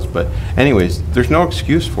as it was. But anyways, there's no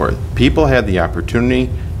excuse for it. People had the opportunity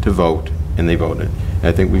to vote, and they voted. And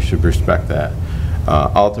I think we should respect that.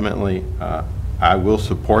 Ultimately, I will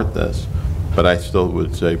support this, but I still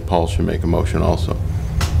would say Paul should make a motion also,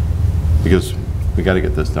 because we got to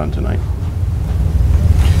get this done tonight.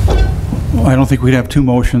 Well, I don't think we'd have 2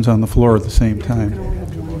 motions on the floor at the same time.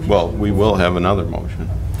 Well, we will have another motion.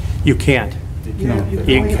 You can't. Yeah, you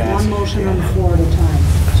can only have 1 motion on the floor at a time,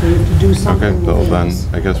 so you have to do something. Okay, well within then, this.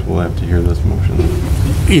 I guess we'll have to hear this motion.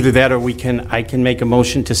 Either that, or I can make a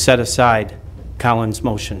motion to set aside Colin's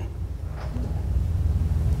motion.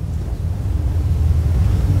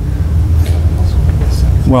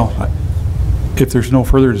 Well, if there's no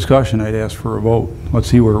further discussion, I'd ask for a vote. Let's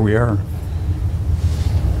see where we are.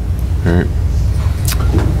 All right.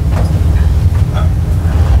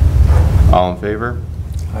 All in favor?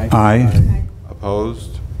 Aye.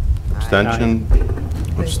 Opposed? Abstention?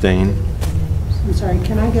 Abstain? I'm sorry,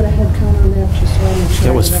 can I get a head count on that, just so I make sure?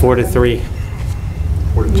 It was 4 to 3.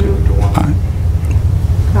 4 to 2 to 1.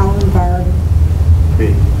 Colin, Barb,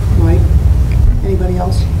 Me. Mike, anybody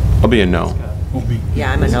else? I'll be a no.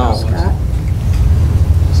 Yeah, I'm a no. Scott?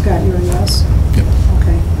 Scott, you're a yes? Yep.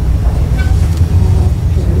 Okay.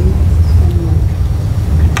 Patty and Mike.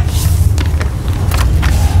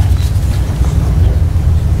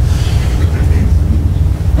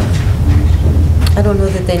 I don't know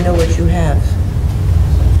that they know what you have.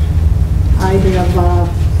 I have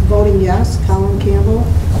voting yes, Colin Campbell,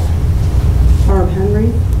 Barb Henry,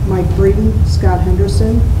 Mike Breeden, Scott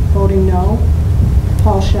Henderson. Voting no,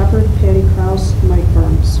 Paul Shepard, Patty Kraus, Mike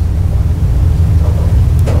Burns.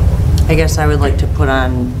 I guess I would like to put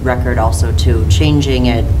on record also too, changing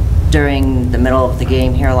it during the middle of the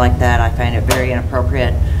game here like that, I find it very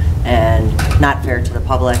inappropriate and not fair to the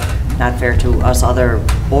public, not fair to us other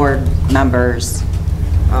board members.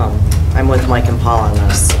 I'm with Mike and Paul on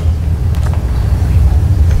this.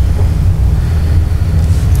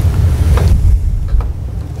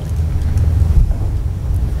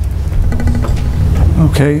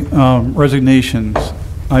 Okay, resignations.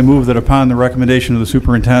 I move that upon the recommendation of the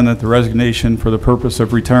superintendent, the resignation for the purpose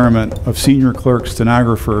of retirement of senior clerk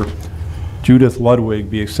stenographer Judith Ludwig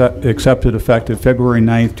be accepted effective February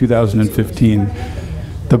 9th, 2015.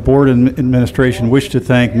 The board and administration wish to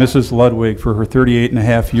thank Mrs. Ludwig for her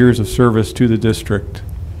 38.5 years of service to the district.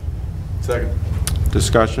 Second.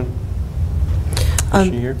 Discussion? Is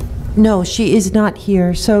she here? No, she is not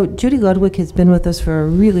here. So Judy Ludwig has been with us for a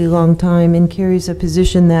really long time and carries a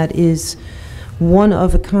position that is one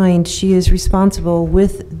of a kind. She is responsible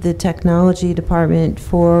with the technology department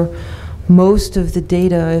for most of the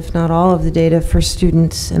data, if not all of the data, for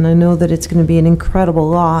students. And I know that it's going to be an incredible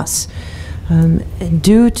loss.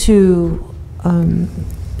 Due to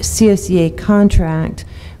CSEA contract,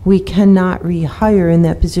 we cannot rehire in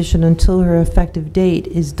that position until her effective date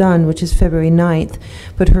is done, which is February 9th,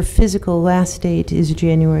 but her physical last date is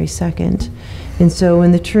January 2nd. And so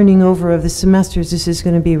in the turning over of the semesters, this is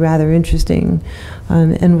going to be rather interesting,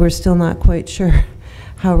 and we're still not quite sure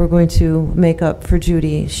how we're going to make up for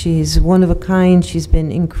Judy. She's one of a kind. She's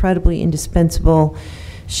been incredibly indispensable.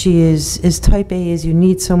 She is as type A as you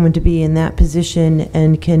need someone to be in that position,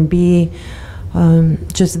 and can be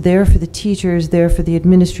just there for the teachers, there for the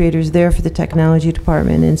administrators, there for the technology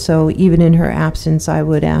department. And so even in her absence, I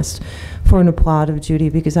would ask for an applaud of Judy,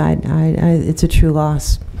 because it's a true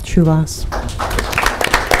loss, true loss.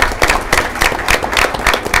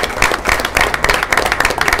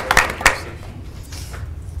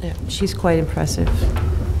 Yeah, she's quite impressive.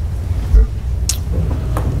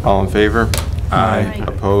 All in favor? Aye.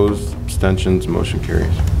 Opposed? Abstentions? Motion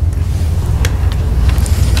carries.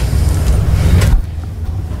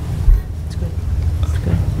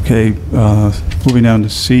 Okay, moving down to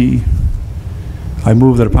C. I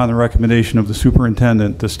move that upon the recommendation of the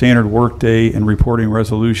superintendent, the standard workday and reporting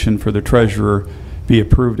resolution for the treasurer be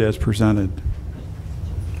approved as presented.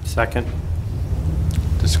 Second.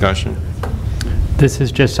 Discussion? This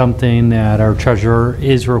is just something that our treasurer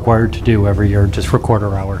is required to do every year, just record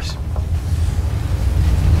her hours.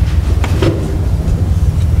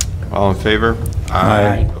 All in favor?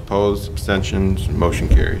 Aye. Opposed? Abstentions? Motion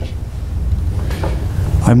carries.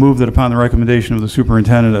 I move that upon the recommendation of the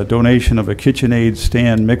superintendent, a donation of a KitchenAid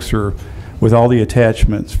stand mixer with all the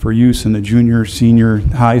attachments for use in the junior, senior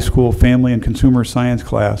high school family and consumer science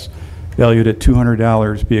class valued at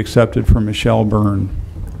 $200 be accepted from Michelle Byrne.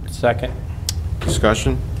 Second.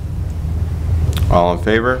 Discussion? All in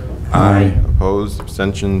favor? Aye. Opposed?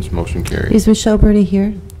 Abstentions? Motion carries. Is Michelle Burney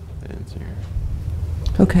here? Dan's here.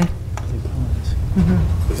 Okay.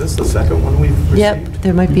 Is this the second one we've received? Yep,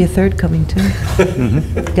 there might be a third coming too.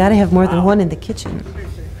 Got to have more than one in the kitchen.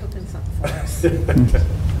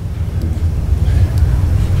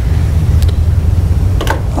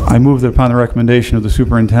 I move that upon the recommendation of the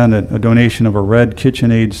superintendent, a donation of a red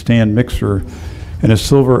KitchenAid stand mixer and a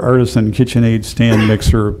silver artisan KitchenAid stand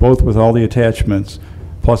mixer, both with all the attachments,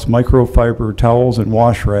 plus microfiber towels and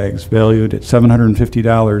wash rags valued at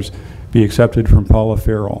 $750 be accepted from Paula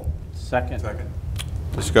Farrell. Second.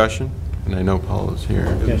 Discussion? And I know Paul is here.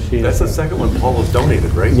 Yes, she is. That's the second one Paul was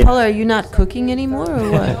donated, right? Paula, are you not cooking anymore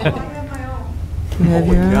or what? You have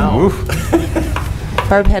your own?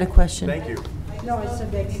 Barb had a question. Thank you. No, I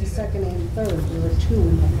said that's the second and third. There were two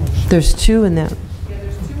in that motion. There's two in that.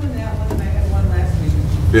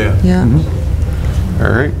 Yeah. Yeah.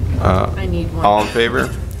 All right. I need one. All in favor?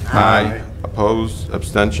 Aye. Opposed?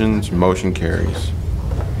 Abstentions? Motion carries.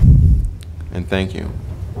 And thank you.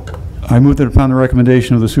 I move that upon the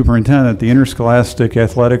recommendation of the superintendent, the interscholastic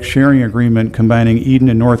athletic sharing agreement combining Eden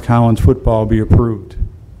and North Collins football be approved.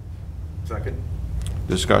 Second.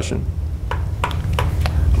 Discussion?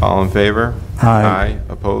 All in favor? Aye.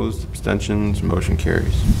 Opposed? Abstentions? Motion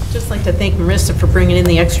carries. Just like to thank Marissa for bringing in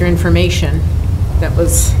the extra information. That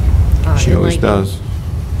was She always enlightening. does.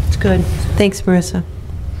 It's good. Thanks, Marissa.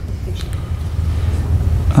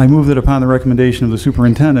 I move that upon the recommendation of the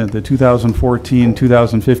superintendent, the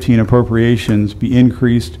 2014-2015 appropriations be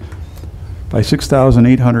increased by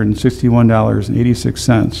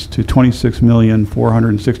 $6,861.86 to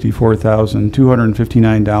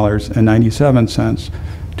 $26,464,259.97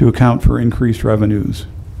 to account for increased revenues.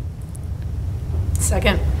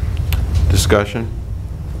 Second. Discussion?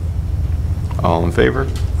 All in favor?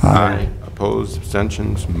 Aye. Opposed?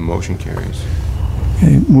 Abstentions? Motion carries.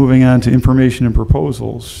 Okay, moving on to information and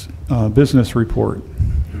proposals, business report.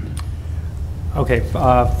 Okay,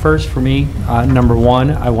 first for me, number one,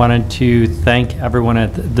 I wanted to thank everyone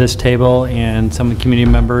at this table and some of the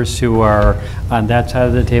community members who are on that side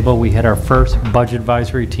of the table. We had our first budget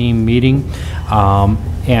advisory team meeting,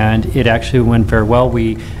 and it actually went very well.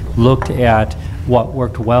 We looked at what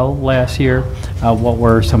worked well last year, what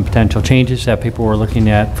were some potential changes that people were looking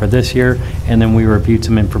at for this year, and then we reviewed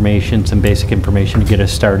some information, some basic information to get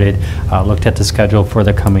us started, looked at the schedule for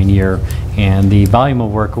the coming year, and the volume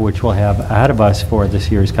of work which we'll have ahead of us for this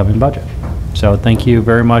year's coming budget. So thank you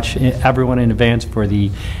very much, everyone in advance, for the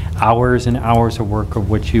hours and hours of work of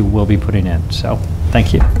which you will be putting in. So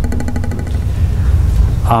thank you.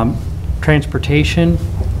 Transportation,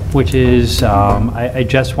 which is, I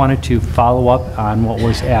just wanted to follow up on what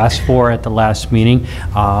was asked for at the last meeting.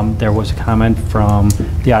 There was a comment from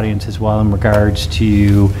the audience as well in regards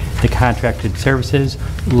to the contracted services.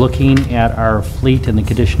 Looking at our fleet and the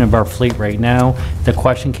condition of our fleet right now, the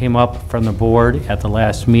question came up from the board at the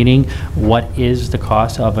last meeting, what is the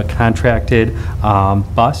cost of a contracted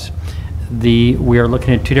bus? We are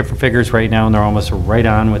looking at two different figures right now, and they're almost right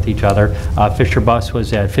on with each other. Fisher Bus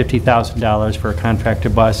was at $50,000 for a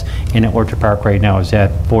contracted bus, and at Orchard Park right now is at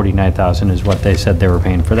 $49,000 is what they said they were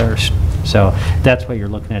paying for theirs. So that's what you're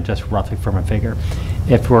looking at, just roughly from a figure.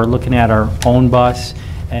 If we're looking at our own bus,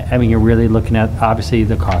 I mean, you're really looking at obviously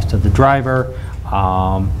the cost of the driver,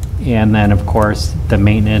 and then of course the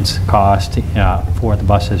maintenance cost for the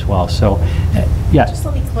bus as well. So, yeah. Just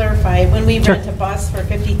let me clarify, when we Sure. rent a bus for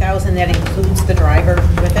 $50,000, that includes the driver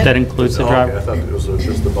with it? That includes the driver. I thought it was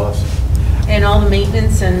just the bus. And all the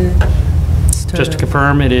maintenance and, Just to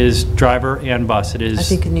confirm, it is driver and bus. It is. I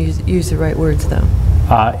think you can use the right words, though.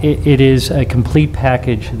 It is a complete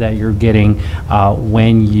package that you're getting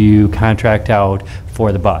when you contract out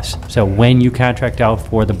for the bus. So when you contract out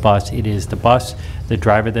for the bus, it is the bus, the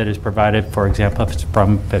driver that is provided, for example, if it's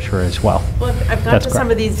from Fisher as well. Well, I've gone That's to correct.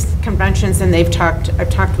 some of these conventions, and I've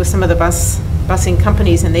talked with some of the busing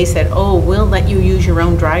companies, and they said, oh, we'll let you use your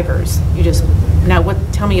own drivers. Now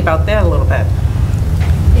tell me about that a little bit.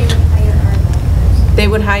 They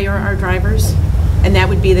would hire our drivers, and that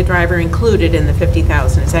would be the driver included in the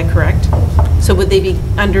 50,000, is that correct? So would they be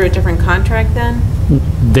under a different contract then?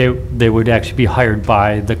 They would actually be hired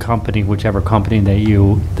by the company, whichever company that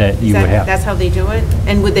you would have. That's how they do it?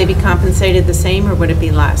 And would they be compensated the same, or would it be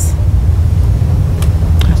less?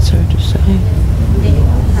 That's hard to say.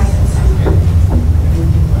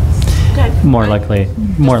 More likely,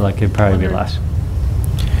 it'd probably be less.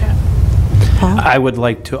 I would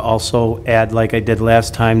like to also add, like I did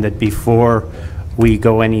last time, that before we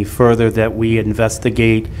go any further, that we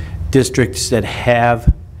investigate districts that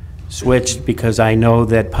have switched, because I know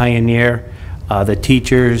that Pioneer, the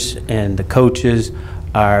teachers and the coaches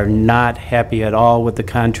are not happy at all with the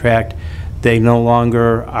contract. They no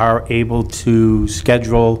longer are able to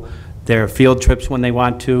schedule their field trips when they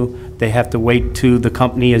want to. They have to wait till the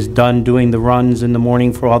company is done doing the runs in the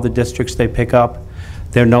morning for all the districts they pick up.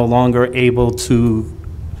 They're no longer able to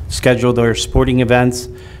schedule their sporting events.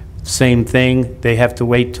 Same thing, they have to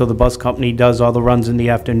wait till the bus company does all the runs in the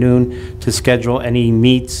afternoon to schedule any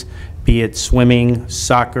meets, be it swimming,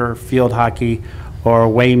 soccer, field hockey, or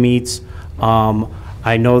away meets.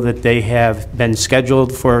 I know that they have been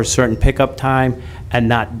scheduled for a certain pickup time and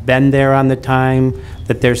not been there on the time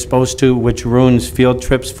that they're supposed to, which ruins field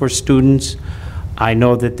trips for students. I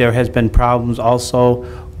know that there has been problems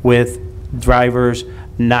also with drivers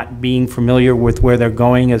not being familiar with where they're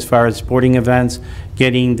going as far as sporting events,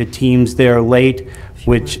 getting the teams there late,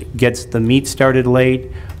 which gets the meet started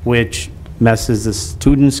late, which messes the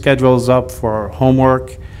student schedules up for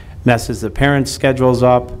homework, messes the parents' schedules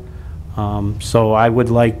up. So I would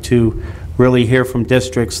like to really hear from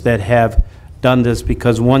districts that have done this,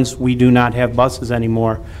 because once we do not have buses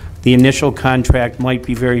anymore, the initial contract might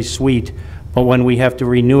be very sweet, but when we have to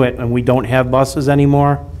renew it and we don't have buses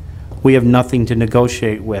anymore, we have nothing to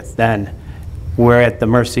negotiate with then. We're at the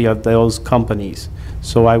mercy of those companies.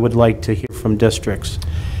 So I would like to hear from districts.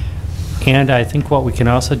 And I think what we can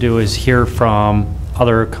also do is hear from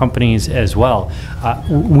other companies as well.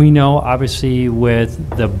 We know, obviously,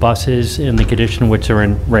 with the buses in the condition which they're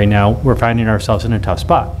in right now, we're finding ourselves in a tough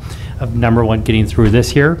spot of, number one, getting through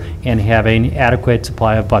this year and having adequate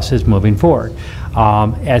supply of buses moving forward.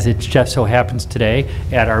 As it just so happens today,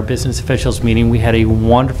 at our business officials meeting, we had a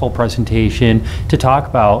wonderful presentation to talk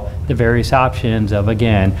about the various options of,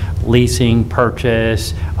 again, leasing,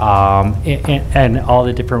 purchase, and all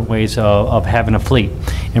the different ways of having a fleet.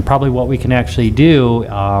 And probably what we can actually do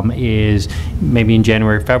is maybe in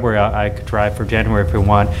January, February, I could drive for January if we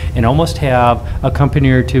want, and almost have a company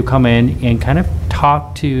or two come in and kind of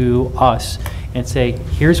talk to us and say,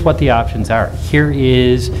 here's what the options are. Here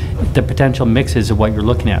is the potential mixes of what you're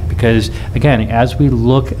looking at. Because again, as we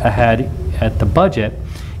look ahead at the budget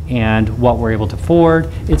and what we're able to afford,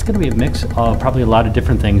 it's going to be a mix of probably a lot of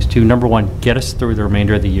different things to, number one, get us through the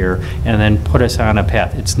remainder of the year and then put us on a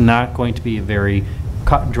path. It's not going to be a very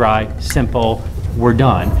cut and dry, simple, we're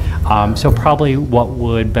done. So probably what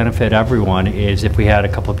would benefit everyone is if we had a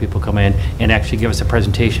couple of people come in and actually give us a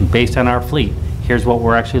presentation based on our fleet. Here's what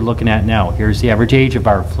we're actually looking at now. Here's the average age of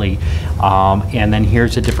our fleet. And then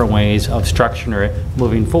here's the different ways of structuring it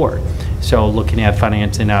moving forward. So looking at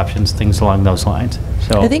financing options, things along those lines.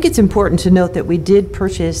 So I think it's important to note that we did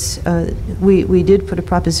purchase, we did put a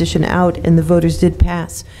proposition out, and the voters did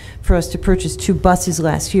pass for us to purchase 2 buses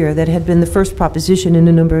last year. That had been the first proposition in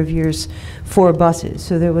a number of years for buses.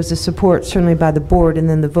 So there was a support certainly by the board and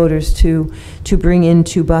then the voters to bring in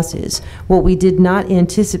 2 buses. What we did not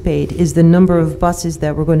anticipate is the number of buses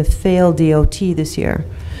that were going to fail DOT this year.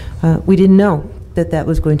 We didn't know that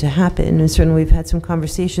was going to happen, and certainly we've had some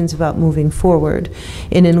conversations about moving forward.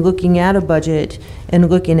 And in looking at a budget and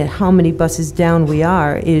looking at how many buses down we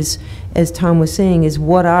are is, as Tom was saying, is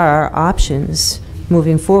what are our options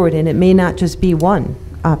moving forward? And it may not just be one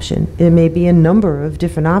option. It may be a number of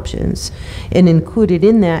different options. And included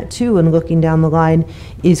in that, too, and looking down the line,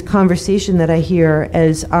 is conversation that I hear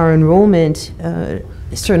as our enrollment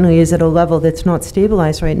certainly is at a level that's not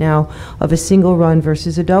stabilized right now, of a single run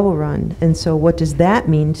versus a double run. And so what does that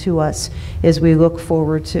mean to us as we look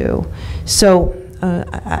forward to? So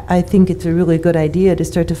I think it's a really good idea to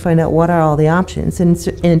start to find out what are all the options. And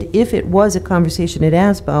if it was a conversation at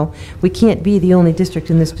ASBO, we can't be the only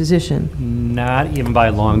district in this position. Not even by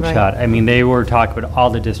a long Right. shot. I mean, they were talking about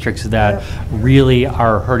all the districts that really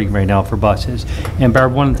are hurting right now for buses. And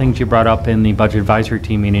Barb, one of the things you brought up in the budget advisory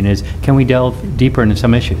team meeting is, can we delve deeper into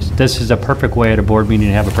some issues? This is a perfect way at a board meeting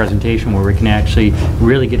to have a presentation where we can actually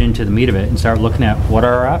really get into the meat of it and start looking at what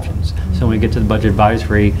are our options. So when we get to the budget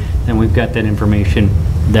advisory, then we've got that information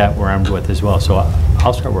that we're armed with as well. So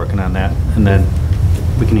I'll start working on that, and then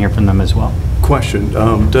we can hear from them as well. Question,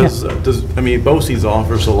 I mean, BOCES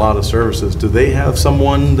offers a lot of services. Do they have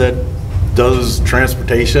someone that does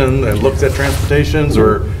transportation and looks at transportations,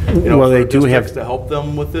 or, you know, Well, they for do have- districts to help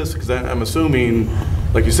them with this? Because I'm assuming,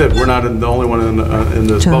 like you said, we're not the only one in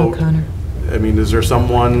this John boat. O'Connor. I mean, is there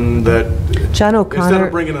someone that, John instead O'Connor,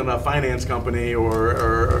 of bringing in a finance company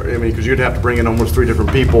or I mean, because you'd have to bring in almost 3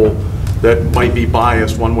 different people that might be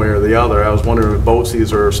biased one way or the other. I was wondering if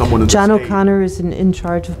BOCES or someone in the John state. O'Connor is in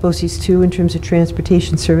charge of BOCES 2 in terms of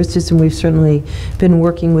transportation services, and we've certainly been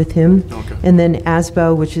working with him. Okay. And then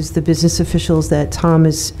ASBO, which is the business officials that Tom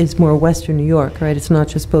is more Western New York, right? It's not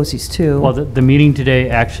just BOCES 2. Well, the meeting today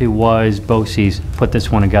actually was BOCES put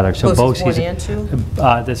this one together. So BOCES 1 and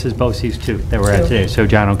 2? This is BOCES 2 that we're at 2. today, so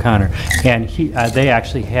John O'Connor. And they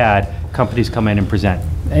actually had companies come in and present,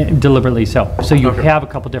 deliberately so. So you Okay. have a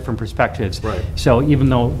couple different perspectives. Right. So even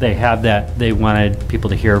though they have that, they wanted people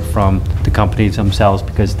to hear from the companies themselves,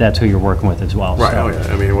 because that's who you're working with as well. Right, So- oh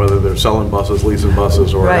yeah, I mean, whether they're selling buses, leasing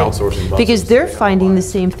buses, or Right. outsourcing buses. Because they're finding the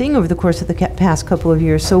same thing over the course of the past couple of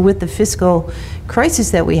years. So with the fiscal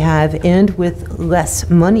crisis that we have, and with less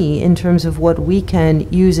money in terms of what we can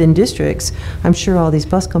use in districts, I'm sure all these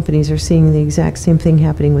bus companies are seeing the exact same thing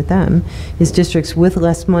happening with them, is districts with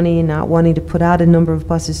less money not wanting to put out a number of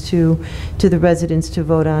buses to the residents to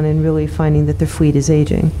vote on, and really finding that their fleet is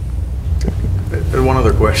aging. And one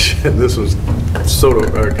other question, this was sort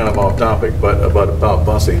of kind of off topic, but about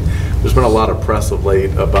busing. There's been a lot of press of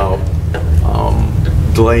late about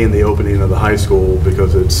delaying the opening of the high school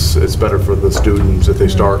because it's better for the students if they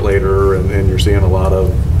start later, and you're seeing a lot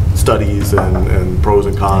of studies and pros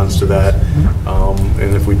and cons to that.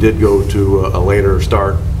 And if we did go to a later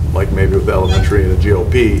start, like maybe with the elementary and a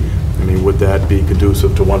GOP, I mean, would that be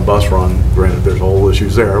conducive to one bus run? Granted, there's whole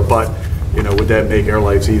issues there, but, you know, would that make our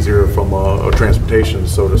lives easier from a transportation,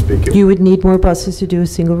 so to speak? You would need more buses to do a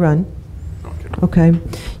single run. Okay.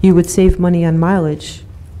 You would save money on mileage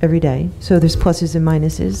every day, so there's pluses and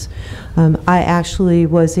minuses. I actually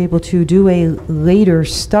was able to do a later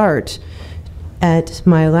start at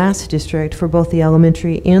my last district for both the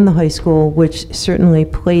elementary and the high school, which certainly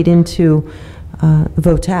played into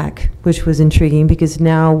VOTAC, which was intriguing, because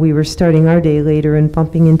now we were starting our day later and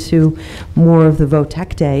bumping into more of the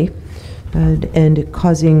VOTAC day, and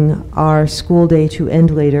causing our school day to end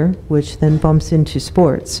later, which then bumps into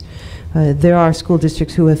sports. There are school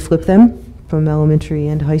districts who have flipped them from elementary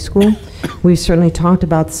and high school. We've certainly talked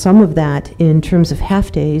about some of that in terms of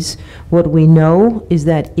half-days. What we know is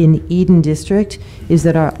that in Eden District is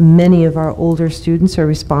that many of our older students are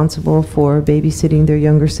responsible for babysitting their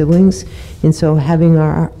younger siblings, and so having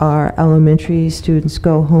our elementary students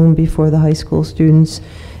go home before the high school students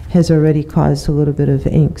has already caused a little bit of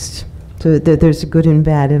angst. So there's a good and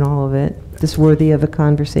bad in all of it. This worthy of a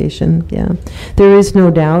conversation, yeah. There is no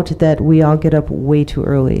doubt that we all get up way too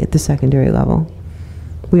early at the secondary level.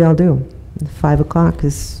 We all do. 5 o'clock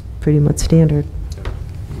is pretty much standard.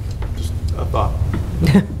 Just a thought.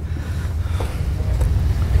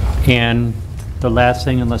 And the last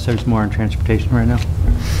thing, unless there's more on transportation right now?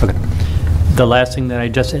 Okay. The last thing that I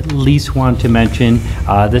just at least want to mention,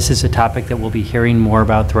 this is a topic that we'll be hearing more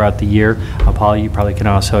about throughout the year. Paul, you probably can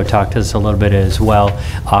also talk to us a little bit as well.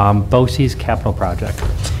 BOCES capital project.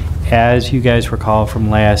 As you guys recall from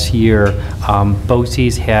last year,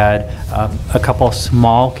 BOCES had a couple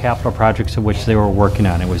small capital projects of which they were working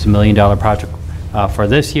on. It was $1 million project for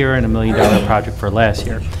this year and $1 million project for last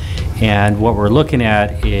year. And what we're looking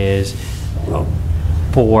at is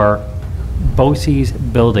for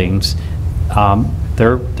BOCES buildings,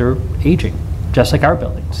 they're aging, just like our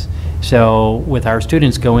buildings. So with our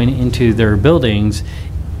students going into their buildings,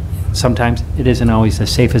 sometimes it isn't always the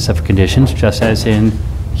safest of conditions, just as in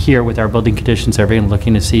here with our building conditions survey and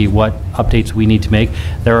looking to see what updates we need to make.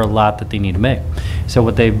 There are a lot that they need to make. So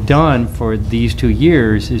what they've done for these 2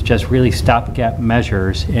 years is just really stopgap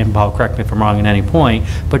measures, and Paul, correct me if I'm wrong at any point,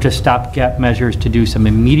 but just stopgap measures to do some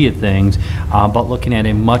immediate things, but looking at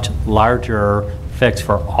a much larger fix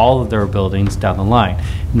for all of their buildings down the line.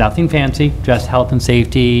 Nothing fancy, just health and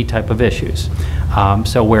safety type of issues.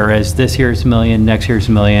 So whereas this year's $1 million, next year's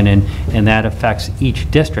 $1 million, and that affects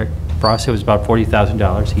each district, for us it was about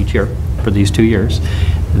 $40,000 each year for these 2 years.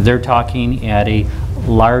 They're talking at a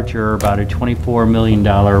larger, about a $24 million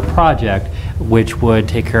project, which would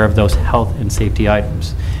take care of those health and safety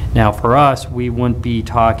items. Now for us, we wouldn't be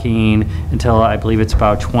talking until I believe it's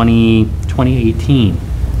about 2018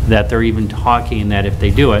 that they're even talking that if they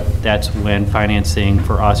do it, that's when financing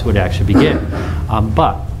for us would actually begin.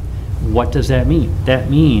 But what does that mean? That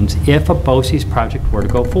means if a BOCES project were to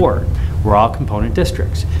go forward, we're all component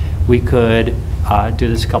districts. We could do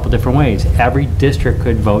this a couple different ways. Every district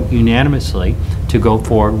could vote unanimously to go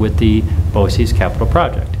forward with the BOCES capital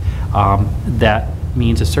project. That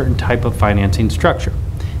means a certain type of financing structure.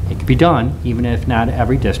 It could be done even if not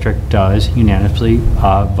every district does unanimously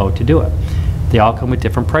vote to do it. They all come with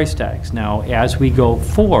different price tags. Now, as we go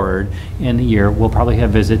forward in the year, we'll probably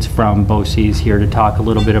have visits from BOCES here to talk a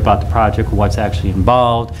little bit about the project, what's actually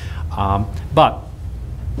involved. But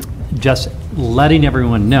just letting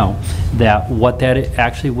everyone know that what that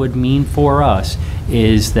actually would mean for us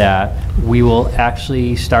is that we will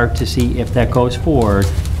actually start to see, if that goes forward,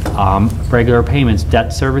 regular payments,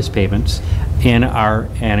 debt service payments in our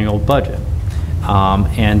annual budget.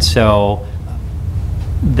 And so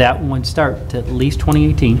that would start to at least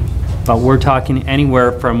 2018, but we're talking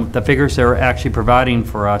anywhere from, the figures they're actually providing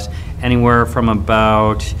for us, anywhere from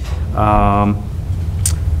about,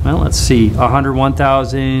 well, let's see,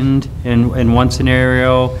 101,000 in one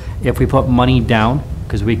scenario. If we put money down,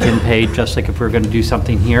 because we can pay just like if we're going to do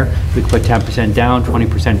something here, we could put 10% down,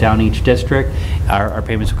 20% down each district. Our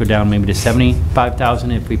payments would go down maybe to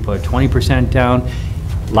 75,000 if we put 20% down.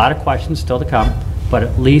 A lot of questions still to come, but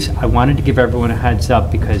at least I wanted to give everyone a heads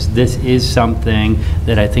up because this is something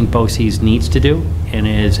that I think BOCES needs to do and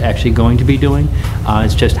is actually going to be doing.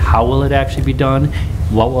 It's just how will it actually be done,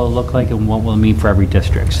 what will it look like, and what will it mean for every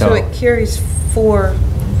district. So it carries four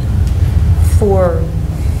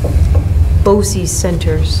BOCES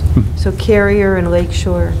centers. So Carrier and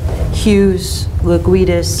Lakeshore, Hughes,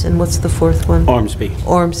 Laguitas, and what's the fourth one? Ormsby.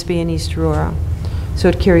 Ormsby and East Aurora. So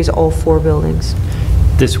it carries all 4 buildings.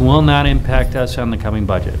 This will not impact us on the coming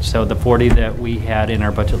budget. So the 40 that we had in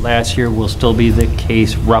our budget last year will still be the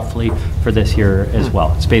case roughly for this year as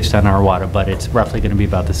well. It's based on our water, but it's roughly going to be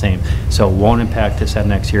about the same. So it won't impact us on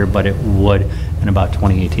next year, but it would in about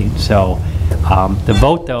 2018. So the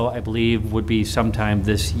vote, though, I believe would be sometime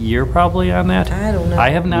this year probably on that. I don't know. I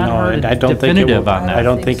have not heard I don't definitive on that. I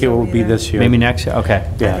don't think it will be this year. Maybe next year,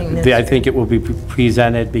 okay. Yeah, I think it will be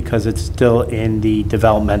presented because it's still in the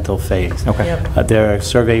developmental phase. Okay. Yep. They're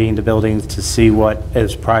surveying the buildings to see what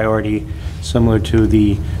is priority, similar to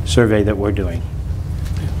the survey that we're doing.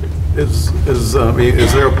 Is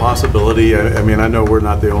there a possibility, I mean, I know we're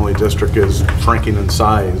not the only district is shrinking in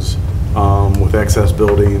size with excess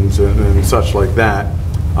buildings and such like that.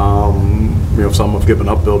 You know, some have given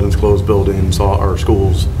up buildings, closed buildings, or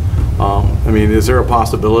schools. I mean, is there a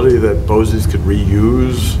possibility that BOCES could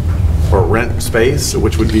reuse or rent space,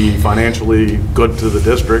 which would be financially good to the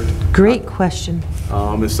district? Great question.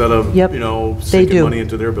 Instead of, Yep, you know, they sinking do. money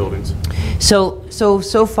into their buildings.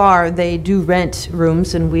 So far, they do rent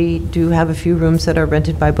rooms, and we do have a few rooms that are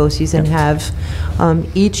rented by BOCES and have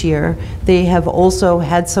each year. They have also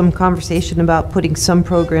had some conversation about putting some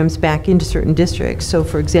programs back into certain districts. So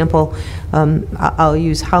for example, I'll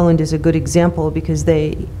use Holland as a good example because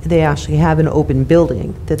they actually have an open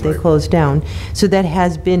building that they closed down. So that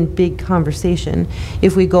has been big conversation.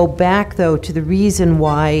 If we go back, though, to the reason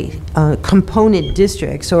why component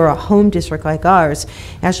districts or a home district like ours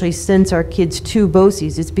actually sends our kids to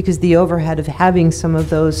BOCES, it's because the overhead of having some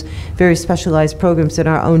of those very specialized programs in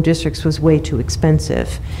our own districts was way too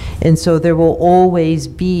expensive. And so there will always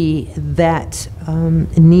be that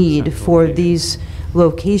need for these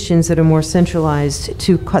locations that are more centralized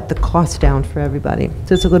to cut the cost down for everybody.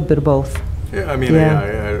 So it's a little bit of both. Yeah, I mean, Yeah.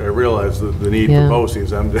 I realize the need Yeah. for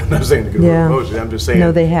BOCES. I'm not saying to get rid Yeah. of BOCES. I'm just saying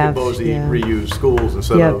No, they have, that BOCES yeah. reuse schools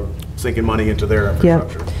instead Yep. of sinking money into their Yeah,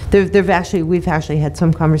 infrastructure. we've actually had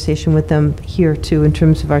some conversation with them here too in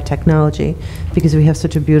terms of our technology, because we have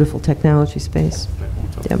such a beautiful technology space.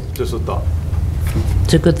 Yeah. Just a thought.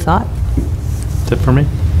 It's a good thought. Is it for me?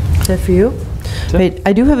 Is that for you? Right.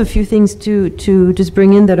 I do have a few things to just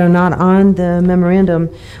bring in that are not on the memorandum.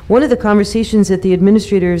 One of the conversations that the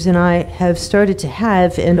administrators and I have started to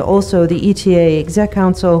have, and also the ETA Exec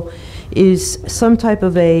Council, is some type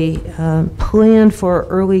of a plan for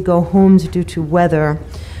early go homes due to weather.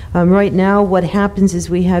 Right now, what happens is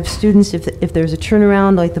we have students, if there's a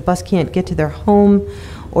turnaround, like the bus can't get to their home,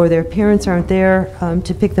 or their parents aren't there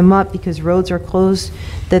to pick them up because roads are closed,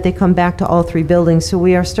 that they come back to all 3 buildings. So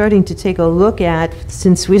we are starting to take a look at,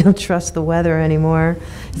 since we don't trust the weather anymore,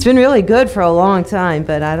 it's been really good for a long time,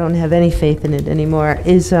 but I don't have any faith in it anymore,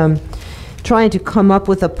 is trying to come up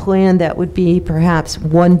with a plan that would be perhaps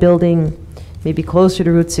 1 building maybe closer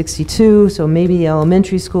to Route 62, so maybe the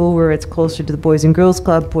elementary school where it's closer to the Boys and Girls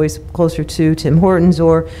Club, boys closer to Tim Hortons,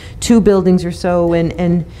 or 2 buildings or so,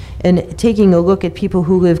 and taking a look at people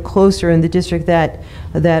who live closer in the district that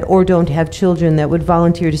or don't have children that would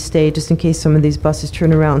volunteer to stay just in case some of these buses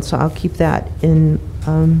turn around. So I'll keep that in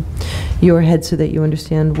your head so that you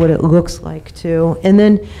understand what it looks like too. And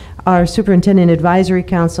then our Superintendent Advisory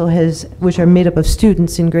Council has, which are made up of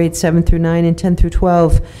students in grades 7 through 9 and 10 through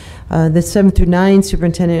 12, the 7 through 9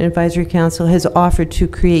 Superintendent Advisory Council has offered to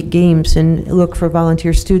create games and look for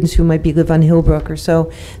volunteer students who might live on Hillbrook or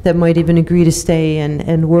so that might even agree to stay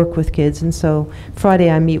and work with kids. And so Friday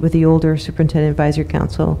I meet with the older Superintendent Advisory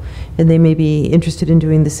Council, and they may be interested in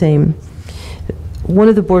doing the same. One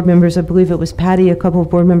of the board members, I believe it was Patty, a couple of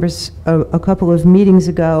board members a couple of meetings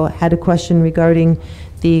ago had a question regarding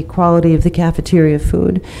the quality of the cafeteria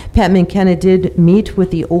food. Pat McKenna did meet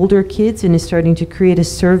with the older kids and is starting to create a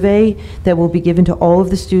survey that will be given to all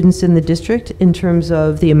of the students in the district in terms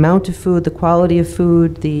of the amount of food, the quality of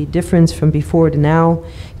food, the difference from before to now,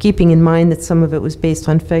 keeping in mind that some of it was based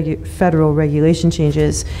on federal regulation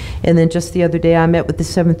changes. And then just the other day I met with the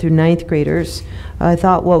 7th through 9th graders. I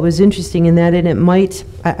thought what was interesting in that, and it might,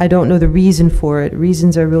 I don't know the reason for it,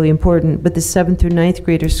 reasons are really important, but the 7th through 9th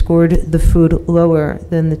graders scored the food lower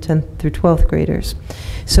than the 10th through 12th graders.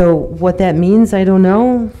 So what that means, I don't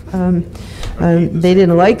know. They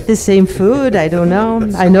didn't like the same food, I don't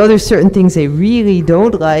know. I know there's certain things they really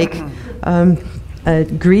don't like.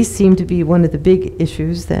 Grease seemed to be one of the big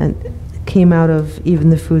issues that came out of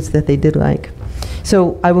even the foods that they did like.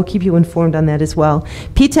 So I will keep you informed on that as well.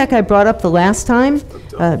 P-TECH I brought up the last time.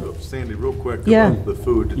 Sandy, real quick yeah. about the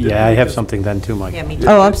food. Yeah, I have something then too, Mike. Yeah, me too.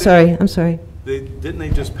 Oh, I'm sorry. I'm sorry. Didn't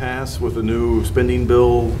they just pass with a new spending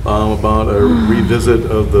bill about a revisit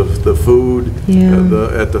of the food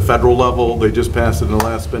at the federal level? They just passed it in the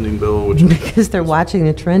last spending bill, which because they're watching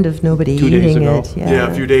the trend of nobody 2 days eating ago. it. Yeah,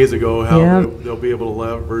 a few days ago, how they'll be able to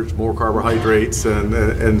leverage more carbohydrates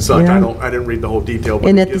and such. Yeah. I didn't read the whole detail, but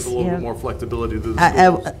And it at gives the a little yeah. bit more flexibility to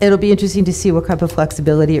the schools. It'll be interesting to see what type of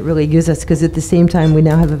flexibility it really gives us, because at the same time, we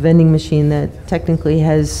now have a vending machine that technically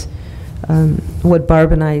has what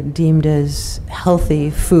Barb and I deemed as healthy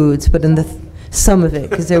foods, but in some of it,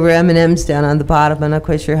 because there were M&Ms down on the bottom. I'm not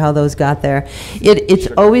quite sure how those got there. It's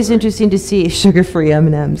always interesting to see sugar-free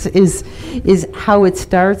M&Ms, is how it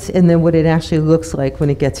starts and then what it actually looks like when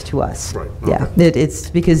it gets to us. Right. Yeah, it's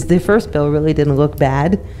because the first bill really didn't look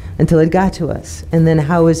bad until it got to us, and then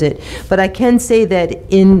how is it? But I can say that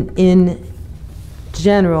in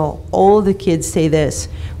general, all the kids say this: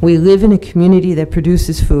 we live in a community that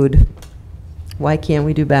produces food. Why can't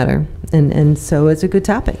we do better? And so it's a good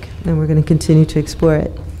topic, and we're going to continue to explore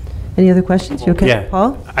it. Any other questions? You okay, Yeah,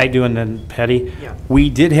 Paul? I do, and then Patty. Yeah. We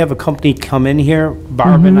did have a company come in here,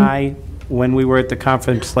 Barb and I, when we were at the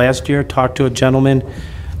conference last year, talked to a gentleman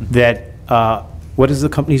that, what is the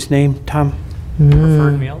company's name, Tom?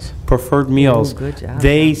 Preferred Meals? Preferred Meals. Ooh, good job.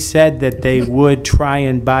 They said that they would try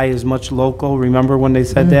and buy as much local, remember when they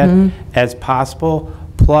said that, as possible,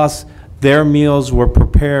 plus their meals were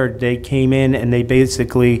prepared. They came in and they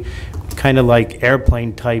basically, kind of like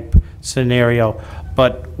airplane type scenario.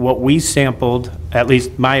 But what we sampled, at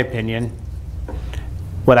least my opinion,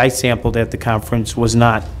 what I sampled at the conference was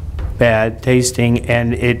not bad tasting,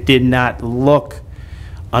 and it did not look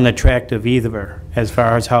unattractive either as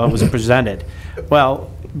far as how it was presented.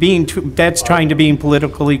 Well, that's trying to be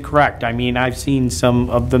politically correct. I mean, I've seen some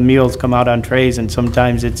of the meals come out on trays, and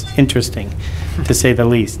sometimes it's interesting, to say the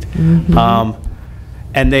least.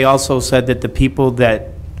 And they also said that the people that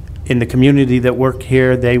in the community that work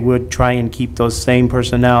here, they would try and keep those same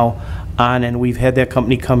personnel on, and we've had that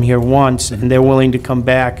company come here once, and they're willing to come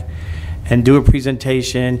back and do a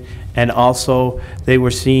presentation, and also they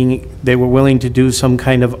were willing to do some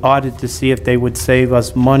kind of audit to see if they would save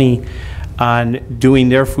us money on doing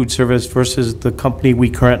their food service versus the company we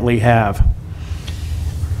currently have.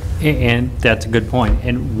 And that's a good point.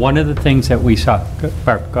 And one of the things that we saw,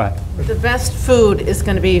 Barb, go ahead. The best food is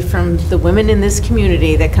going to be from the women in this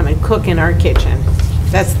community that come and cook in our kitchen.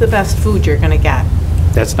 That's the best food you're going to get.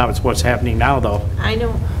 That's not what's happening now, though. I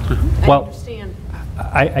know. Well, I understand.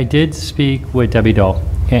 I did speak with Debbie Dole,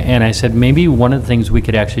 and I said maybe one of the things we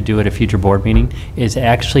could actually do at a future board meeting is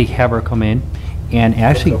actually have her come in and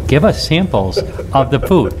actually give us samples of the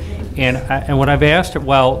food. And what I've asked her,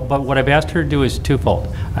 but what I've asked her to do is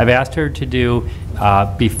twofold. I've asked her to do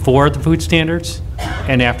before the food standards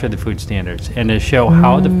and after the food standards, and to show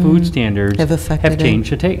how the food standards have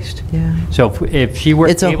changed the taste. Yeah. So if she were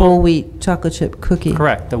It's a able, whole wheat chocolate chip cookie.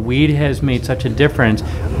 correct, the wheat has made such a difference.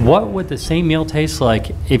 What would the same meal taste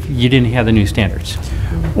like if you didn't have the new standards?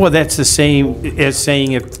 Well, that's the same as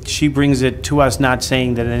saying if she brings it to us, not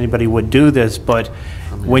saying that anybody would do this, but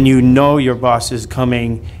when you know your boss is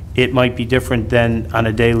coming, it might be different than on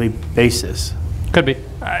a daily basis. Could be.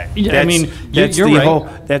 I mean, that's you're the right. whole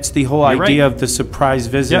that's the whole You're idea right. of the surprise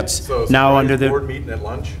visits. So now surprise under the board meeting at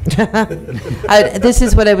lunch? This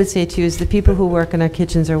is what I would say to you, is the people who work in our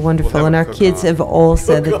kitchens are wonderful, and our kids have all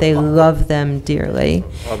said that they love them dearly.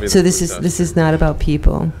 I'll be So the this food is not about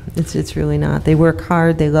people. It's really not. They work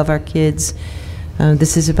hard, they love our kids.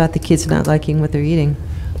 This is about the kids not liking what they're eating.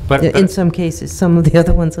 But- In some cases, some of the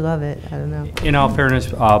other ones love it. I don't know. In all fairness,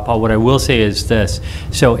 Paul, what I will say is this.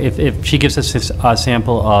 So if she gives us a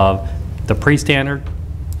sample of the pre-standard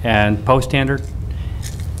and post-standard,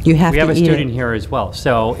 You have we to have a eat student it. here as well.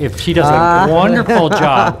 So if she does a wonderful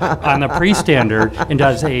job on the pre-standard and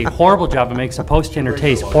does a horrible job and makes the post-standard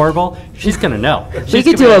taste horrible, she's going to know. She's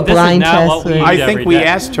could gonna do a be like, "This is blind not test what we with- eat I every think we day."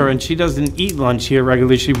 asked her, and she doesn't eat lunch here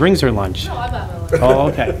regularly. She brings her lunch. Oh,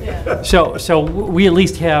 okay. So we at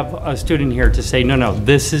least have a student here to say, no,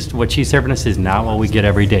 this is what she's serving us is not what we get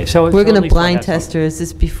every day. So We're at going to least we'll blind have some. test her. Is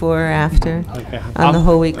this before or after Okay. on the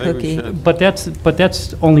whole wheat I think we cookie? should. But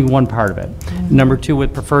that's only one part of it. Number two,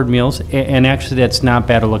 with preferred meals, and actually that's not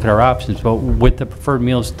bad to look at our options, but with the preferred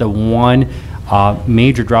meals, the one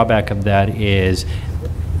major drawback of that is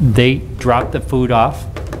they drop the food off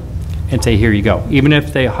and say, here you go. Even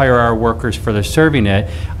if they hire our workers for the serving it,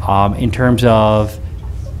 in terms of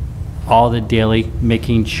all the daily,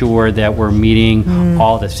 making sure that we're meeting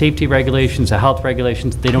all the safety regulations, the health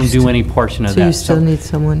regulations, they don't do any portion of So that. you still need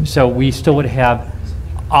someone. So we still would have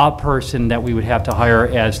a person that we would have to hire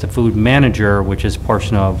as the food manager, which is a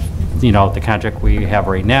portion of, the contract we have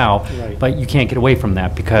right now. Right. But you can't get away from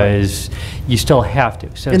that because you still have to.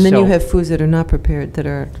 So, And then you so- have foods that are not prepared, that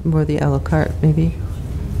are more the à la carte, maybe.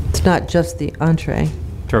 It's not just the entree.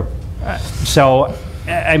 True. So,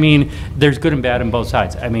 I mean, there's good and bad on both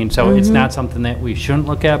sides. I mean, so it's not something that we shouldn't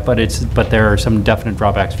look at, but there are some definite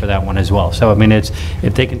drawbacks for that one as well. So, I mean, if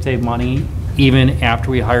they can save money even after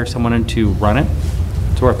we hire someone in to run it,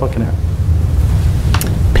 it's worth looking at.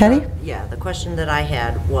 Patty? Yeah, the question that I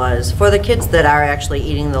had was, for the kids that are actually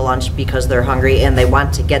eating the lunch because they're hungry and they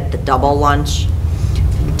want to get the double lunch,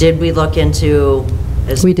 did we look into?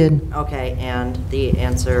 We did. Okay, and the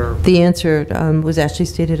answer? The answer was actually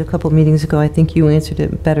stated a couple meetings ago. I think you answered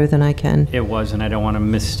it better than I can. It was, and I don't want to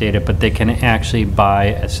misstate it, but they can actually buy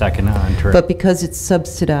a second entree. But because it's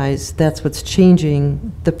subsidized, that's what's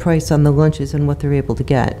changing the price on the lunches and what they're able to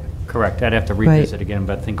get. Correct. I'd have to Right. revisit again,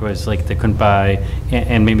 but I think it was like they couldn't buy,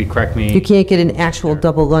 and maybe correct me. You can't get an actual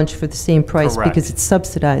double lunch for the same price Correct. because it's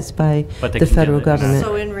subsidized by But they the can get federal it. government.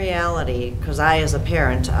 So in reality, because I, as a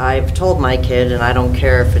parent, I've told my kid, and I don't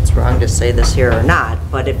care if it's wrong to say this here or not,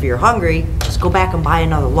 but if you're hungry, just go back and buy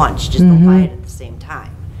another lunch. Just don't buy it at the same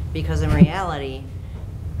time. Because in reality,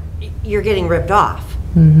 you're getting ripped off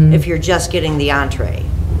if you're just getting the entree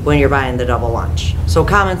when you're buying the double lunch. So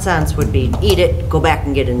common sense would be, eat it, go back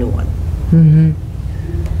and get a new one.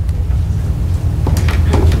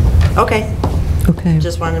 Okay, Okay.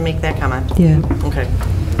 just wanted to make that comment. Yeah. Okay.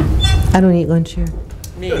 I don't eat lunch here.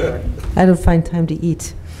 Me either. I don't find time to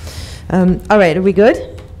eat. All right, are we good?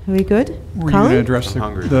 Are we good? Were you going Colin? to address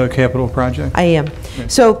the capital project? I am.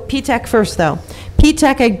 So P-TECH first, though.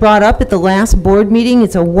 P-TECH I brought up at the last board meeting.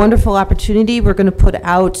 It's a wonderful opportunity. We're going to put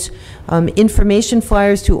out information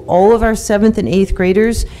flyers to all of our 7th and 8th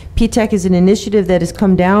graders. P-TECH is an initiative that has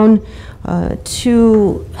come down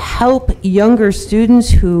to help younger students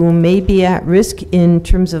who may be at risk in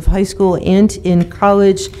terms of high school and in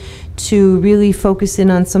college to really focus in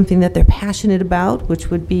on something that they're passionate about, which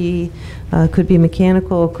would be, could be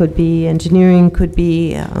mechanical, could be engineering, could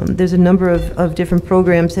be, there's a number of different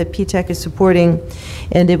programs that P-TECH is supporting,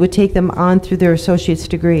 and it would take them on through their associate's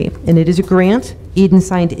degree. And it is a grant. Eden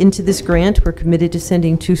signed into this grant. We're committed to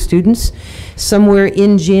sending 2 students. Somewhere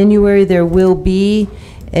in January, there will be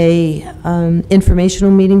a informational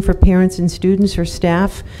meeting for parents and students or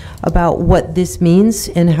staff about what this means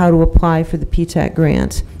and how to apply for the P-TECH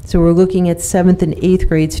grant. So we're looking at 7th and 8th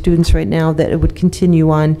grade students right now that it would continue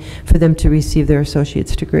on for them to receive their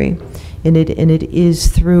associate's degree. And it is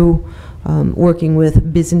through working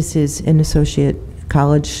with businesses and associate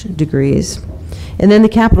college degrees. And then the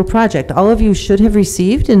capital project. All of you should have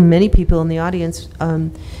received, and many people in the audience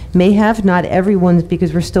may have, not everyone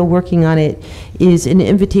because we're still working on it, is an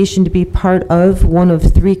invitation to be part of one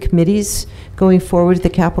of 3 committees going forward with the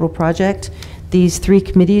capital project. These 3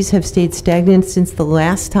 committees have stayed stagnant since the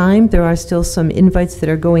last time. There are still some invites that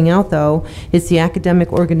are going out, though. It's the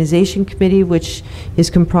Academic Organization Committee, which is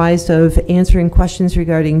comprised of answering questions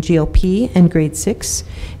regarding GLP and grade 6.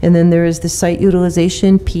 And then there is the site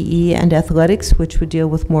utilization, PE, and athletics, which would deal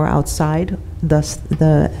with more outside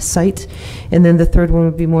the site. And then the third one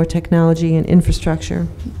would be more technology and infrastructure.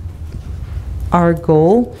 Our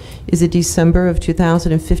goal is a December of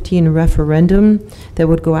 2015 referendum that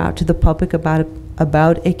would go out to the public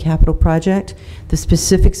about a capital project. The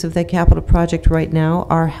specifics of that capital project right now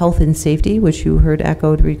are health and safety, which you heard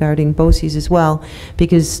echoed regarding BOCES as well,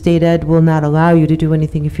 because state ed will not allow you to do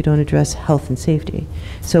anything if you don't address health and safety.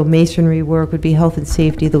 So masonry work would be health and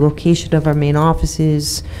safety, the location of our main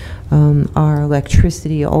offices, our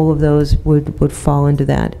electricity, all of those would fall into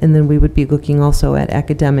that. And then we would be looking also at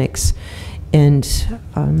academics and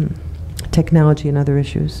technology and other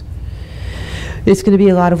issues. It's going to be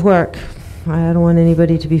a lot of work. I don't want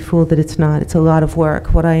anybody to be fooled that it's not. It's a lot of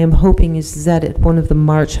work. What I am hoping is that at one of the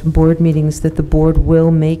March board meetings that the board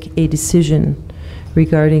will make a decision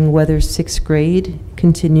regarding whether 6th grade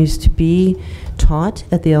continues to be taught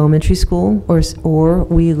at the elementary school, or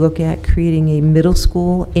we look at creating a middle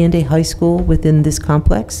school and a high school within this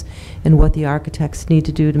complex, and what the architects need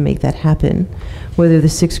to do to make that happen. Whether the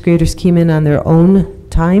 6th graders came in on their own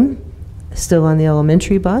time, still on the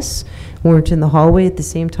elementary bus, weren't in the hallway at the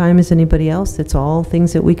same time as anybody else, that's all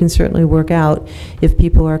things that we can certainly work out if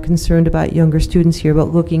people are concerned about younger students here, but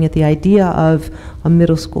looking at the idea of a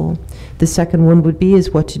middle school. The second one would be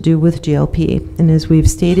is what to do with GLP. And as we've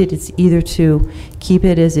stated, it's either to keep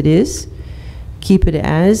it as it is, keep it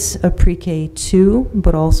as a pre-K 2,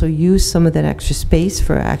 but also use some of that extra space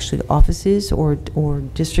for actually offices or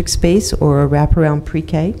district space or a wraparound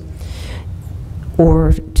pre-K,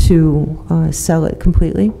 or to sell it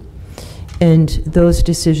completely. And those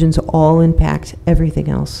decisions all impact everything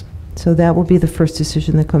else. So that will be the first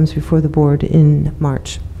decision that comes before the board in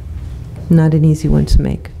March. Not an easy one to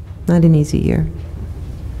make. Not an easy year.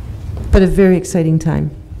 But a very exciting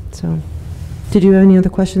time. So, did you have any other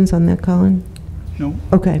questions on that, Colin? No.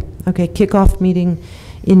 Okay. Okay. Kickoff meeting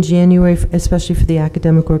in January, especially for the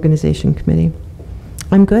Academic Organization Committee.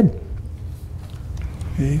 I'm good.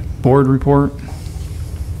 Okay. Board report.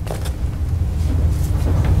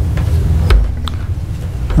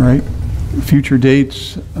 All right. Future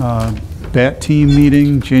dates. BAT team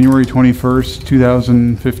meeting, January 21st,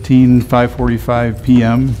 2015, 5:45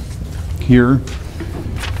 p.m. here,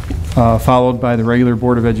 followed by the regular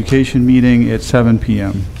Board of Education meeting at 7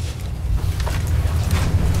 p.m.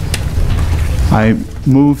 I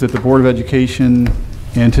move that the Board of Education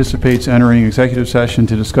anticipates entering executive session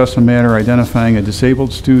to discuss a matter identifying a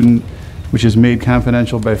disabled student which is made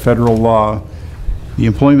confidential by federal law, the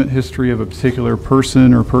employment history of a particular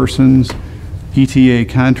person or persons, ETA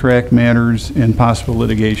contract matters, and possible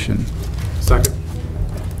litigation. Second.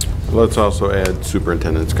 Let's also add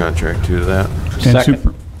superintendent's contract to that.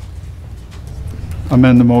 And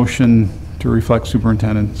amend the motion to reflect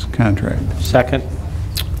superintendent's contract. Second.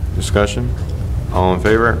 Discussion? All in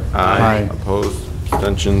favor? Aye. Opposed?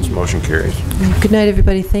 Abstentions? Motion carries. Good night,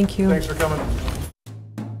 everybody. Thank you. Thanks for coming.